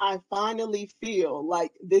process, I finally feel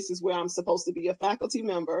like this is where I'm supposed to be a faculty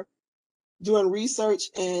member doing research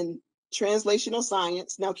in translational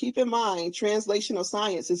science. Now, keep in mind, translational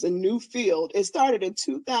science is a new field. It started in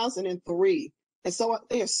 2003. And so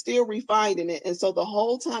they are still refining it. And so the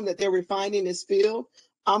whole time that they're refining this field,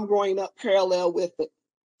 I'm growing up parallel with it,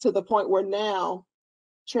 to the point where now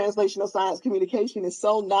translational science communication is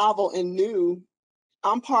so novel and new.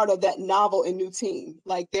 I'm part of that novel and new team.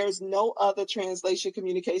 Like there's no other translation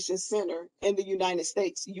communication center in the United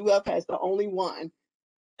States. UF has the only one.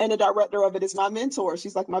 And the director of it is my mentor.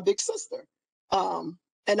 She's like my big sister.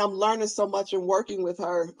 And I'm learning so much and working with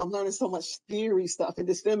her. I'm learning so much theory stuff and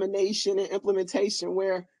dissemination and implementation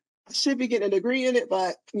where I should be getting a degree in it,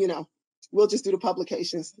 but you know, we'll just do the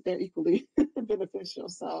publications. They're equally beneficial.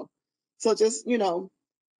 So just, you know,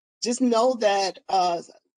 just know that I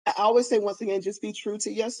always say once again, just be true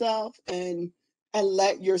to yourself and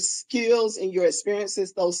let your skills and your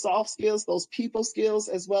experiences, those soft skills, those people skills,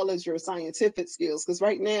 as well as your scientific skills. Because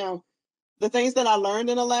right now, the things that I learned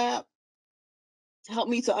in the lab help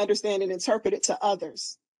me to understand and interpret it to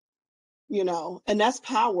others, you know, and that's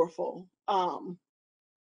powerful.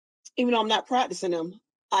 Even though I'm not practicing them,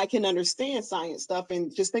 I can understand science stuff.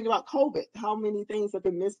 And just think about COVID, how many things have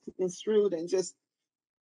been misconstrued and just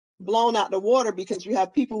blown out the water because you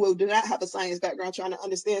have people who do not have a science background trying to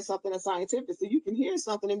understand something that's scientific. So you can hear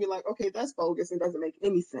something and be like, okay, that's bogus and doesn't make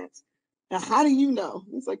any sense. Now, how do you know?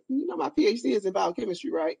 It's like, you know, my PhD is in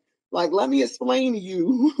biochemistry, right? Like, let me explain to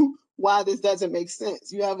you why this doesn't make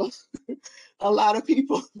sense. You have a lot of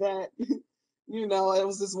people that, you know, it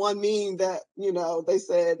was this one meme that, you know, they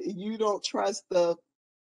said, you don't trust the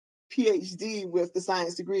PhD with the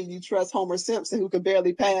science degree, you trust Homer Simpson who could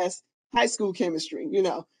barely pass high school chemistry, you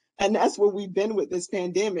know. And that's where we've been with this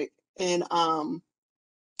pandemic. And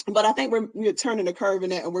but I think we're turning the curve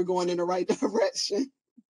in that and we're going in the right direction.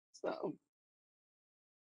 So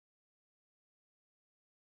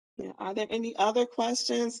yeah, are there any other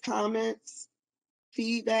questions, comments,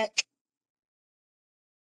 feedback?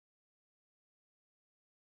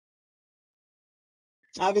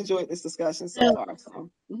 I've enjoyed this discussion so far.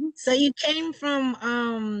 So you came from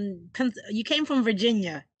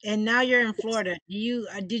Virginia and now you're in Florida.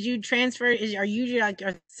 Did you transfer? Are you like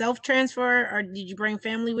a self-transfer, or did you bring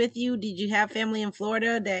family with you? Did you have family in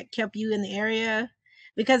Florida that kept you in the area?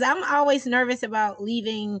 Because I'm always nervous about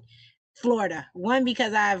leaving Florida. One,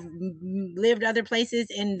 because I've lived other places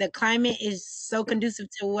and the climate is so conducive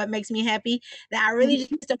to what makes me happy that I really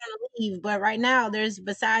just don't want to leave. But right now,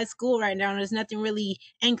 besides school right now, there's nothing really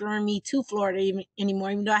anchoring me to Florida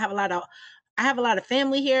anymore. Even though I have a lot of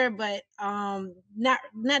family here, but not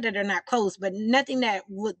that they're not close, but nothing that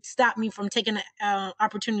would stop me from taking an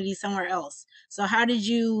opportunity somewhere else. So how did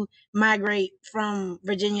you migrate from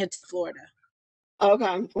Virginia to Florida?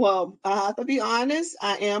 Okay, well, I have to be honest,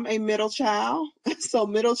 I am a middle child. So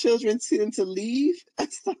middle children tend to leave.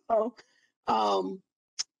 So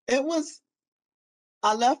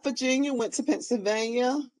I left Virginia, went to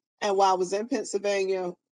Pennsylvania. And while I was in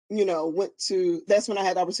Pennsylvania, you know, that's when I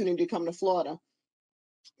had the opportunity to come to Florida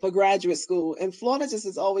for graduate school. And Florida just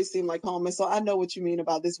has always seemed like home. And so I know what you mean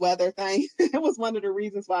about this weather thing. It was one of the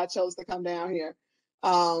reasons why I chose to come down here.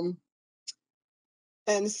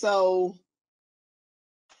 And so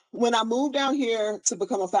when I moved down here to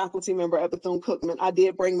become a faculty member at Bethune-Cookman, I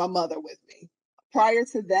did bring my mother with me. Prior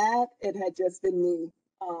to that, it had just been me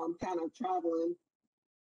kind of traveling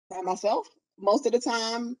by myself most of the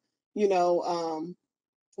time. You know,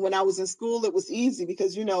 when I was in school, it was easy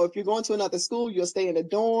because, you know, if you're going to another school, you'll stay in a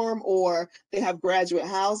dorm, or they have graduate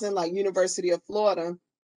housing, like University of Florida.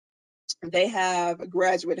 They have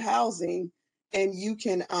graduate housing, and you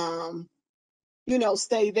can, you know,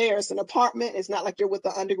 stay there. It's an apartment. It's not like you're with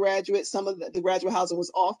the undergraduate. Some of the graduate housing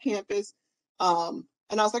was off campus.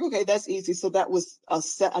 And I was like, okay, that's easy. So that was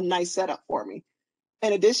a nice setup for me.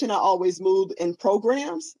 In addition, I always moved in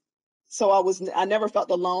programs. So I never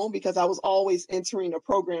felt alone because I was always entering a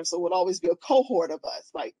program. So it would always be a cohort of us.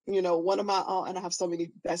 Like, you know, one of my, and I have so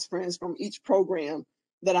many best friends from each program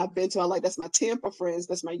that I've been to. I'm like, that's my Tampa friends.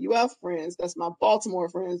 That's my UF friends. That's my Baltimore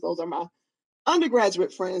friends. Those are my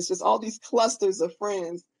undergraduate friends, just all these clusters of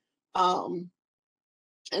friends. And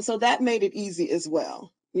so that made it easy as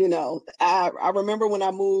well. You know, I remember when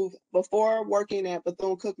I moved, before working at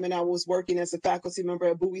Bethune-Cookman, I was working as a faculty member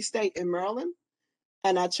at Bowie State in Maryland.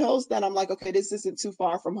 And I chose that. I'm like, okay, this isn't too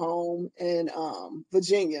far from home in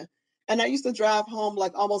Virginia. And I used to drive home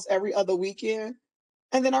like almost every other weekend.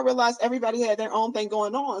 And then I realized everybody had their own thing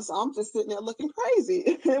going on. So I'm just sitting there looking crazy.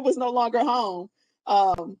 It was no longer home.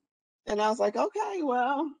 And I was like, okay,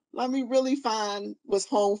 well, let me really find what's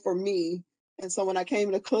home for me. And so when I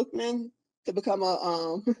came to Cookman to become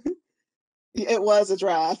it was a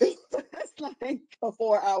drive. It's like a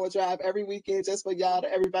 4-hour drive every weekend just for y'all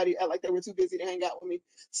to everybody act like they were too busy to hang out with me.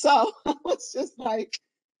 So I was just like,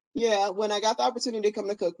 yeah, when I got the opportunity to come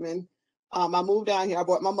to Cookman, I moved down here. I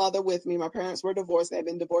brought my mother with me. My parents were divorced. They'd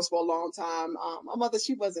been divorced for a long time. My mother,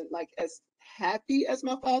 she wasn't like as happy as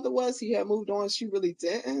my father was. He had moved on. She really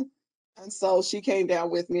didn't. And so she came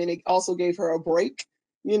down with me, and it also gave her a break.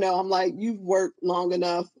 You know, I'm like, you've worked long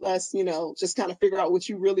enough. Let's, you know, just kind of figure out what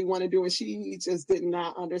you really want to do. And she just did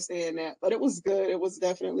not understand that. But it was good. It was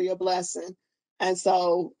definitely a blessing. And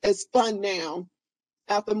so it's fun now.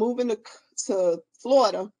 After moving to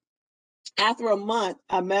Florida, after a month,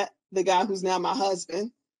 I met the guy who's now my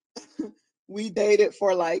husband. We dated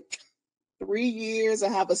for like 3 years. I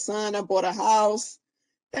have a son. I bought a house.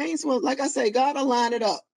 Things will, like I say, God will line it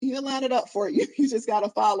up. He'll line it up for you. You just got to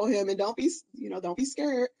follow him, and don't be, you know, don't be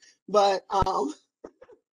scared. But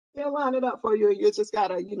he'll line it up for you. You just got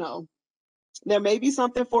to, you know, there may be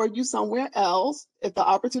something for you somewhere else. If the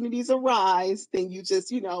opportunities arise, then you just,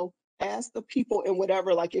 you know, ask the people in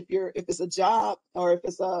whatever, like if it's a job or if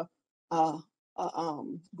it's a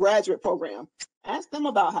graduate program, ask them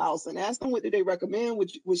about housing. Ask them what do they recommend,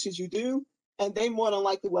 what should you do, and they more than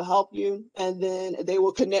likely will help you. And then they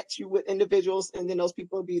will connect you with individuals, and then those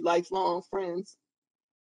people will be lifelong friends.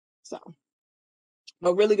 So,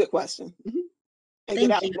 a really good question. And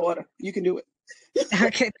get out of Florida. You can do it.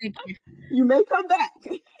 Okay, thank you. You may come back.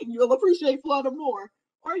 You'll appreciate Florida more,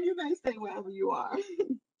 or you may stay wherever you are.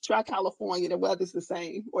 Try California. The weather's the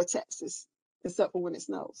same, or Texas, except for when it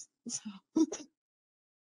snows. So,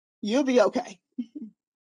 you'll be okay.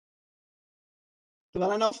 But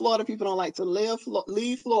I know Florida people don't like to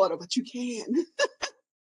leave Florida, but you can.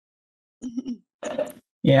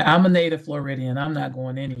 Yeah, I'm a native Floridian. I'm not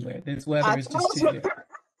going anywhere. This weather is just too different.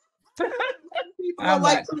 I'm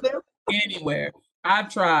not going anywhere. I've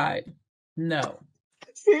tried. No.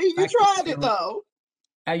 See, you tried it though.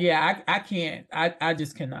 Yeah, I can't. I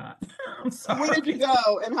just cannot. I'm sorry. Where did you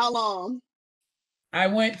go and how long? I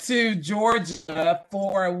went to Georgia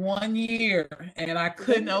for 1 year, and I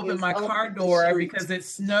couldn't open my car door because it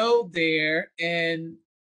snowed there, and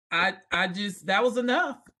I just, that was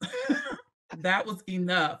enough. That was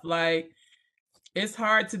enough. Like, it's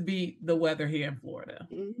hard to beat the weather here in Florida,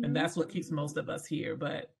 and that's what keeps most of us here.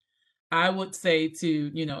 But I would say to,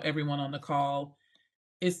 you know, everyone on the call,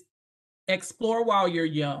 is explore while you're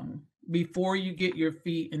young before you get your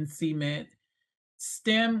feet in cement.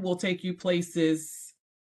 STEM will take you places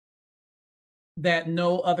that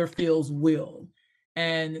no other fields will,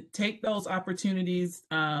 and take those opportunities,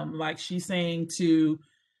 like she's saying, to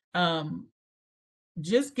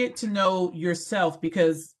just get to know yourself,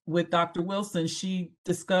 because with Dr. Wilson, she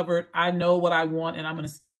discovered, I know what I want and I'm going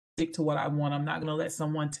to stick to what I want. I'm not going to let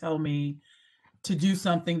someone tell me to do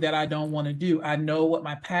something that I don't want to do. I know what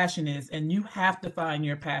my passion is, and you have to find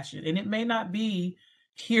your passion. And it may not be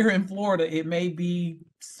here in Florida, it may be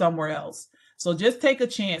somewhere else. So just take a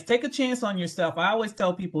chance on yourself. I always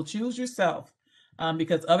tell people, choose yourself,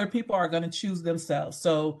 because other people are going to choose themselves.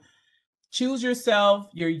 So choose yourself.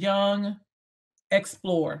 You're young,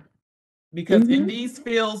 explore, because in these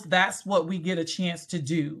fields, that's what we get a chance to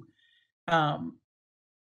do.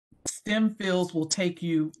 STEM fields will take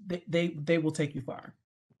you, they will take you far.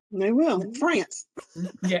 They will. France.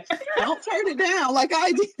 Yeah. Don't turn it down like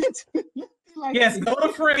I did. Like, yes, go to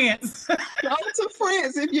France. go to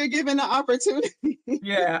France if you're given the opportunity.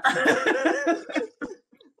 Yeah.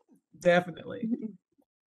 Definitely.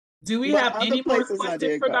 Do we But have other any more places I questions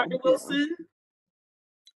did for go, Dr. yeah. Wilson?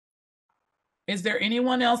 Is there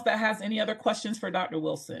anyone else that has any other questions for Dr.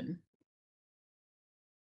 Wilson?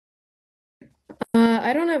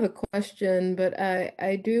 I don't have a question, but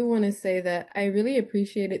I do want to say that I really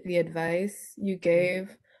appreciated the advice you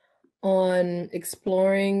gave on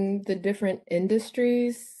exploring the different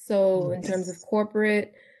industries. So in terms of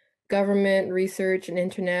corporate, government, research, and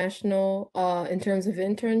international, in terms of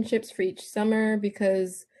internships for each summer,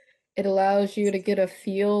 because it allows you to get a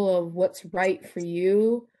feel of what's right for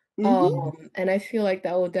you. And I feel like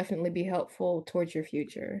that will definitely be helpful towards your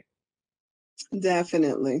future.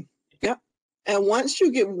 Definitely. Yep. And once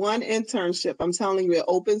you get one internship, I'm telling you, it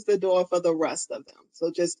opens the door for the rest of them.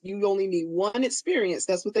 So just, you only need one experience.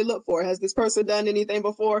 That's what they look for. Has this person done anything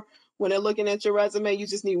before? When they're looking at your resume, you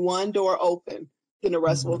just need one door open, then the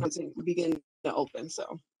rest will begin to open.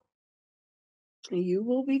 So you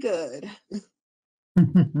will be good.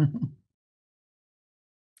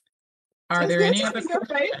 Are there any other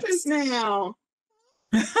questions now?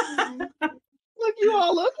 Look, you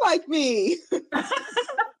all look like me.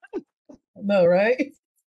 No, right?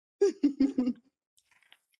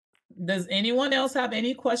 Does anyone else have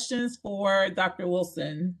any questions for Dr.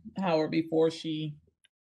 Wilson, Howard, before she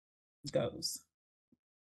goes?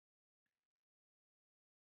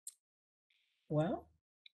 Well,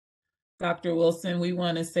 Dr. Wilson, we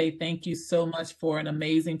want to say thank you so much for an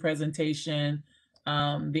amazing presentation.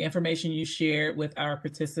 The information you shared with our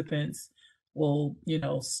participants will,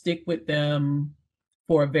 stick with them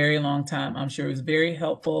for a very long time. I'm sure it was very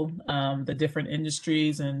helpful. The different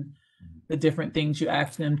industries and the different things you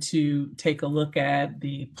asked them to take a look at,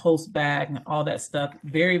 the post-bac and all that stuff,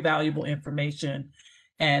 very valuable information.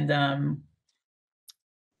 And I'm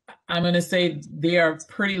going to say they are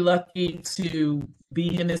pretty lucky to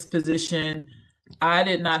be in this position. I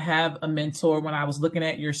did not have a mentor. When I was looking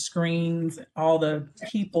at your screens, all the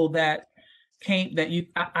people that came,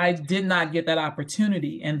 I did not get that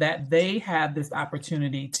opportunity, and that they have this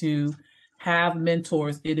opportunity to have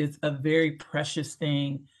mentors. It is a very precious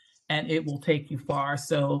thing, and it will take you far.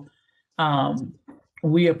 So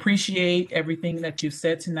we appreciate everything that you've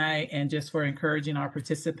said tonight, and just for encouraging our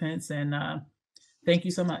participants. And thank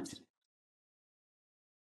you so much.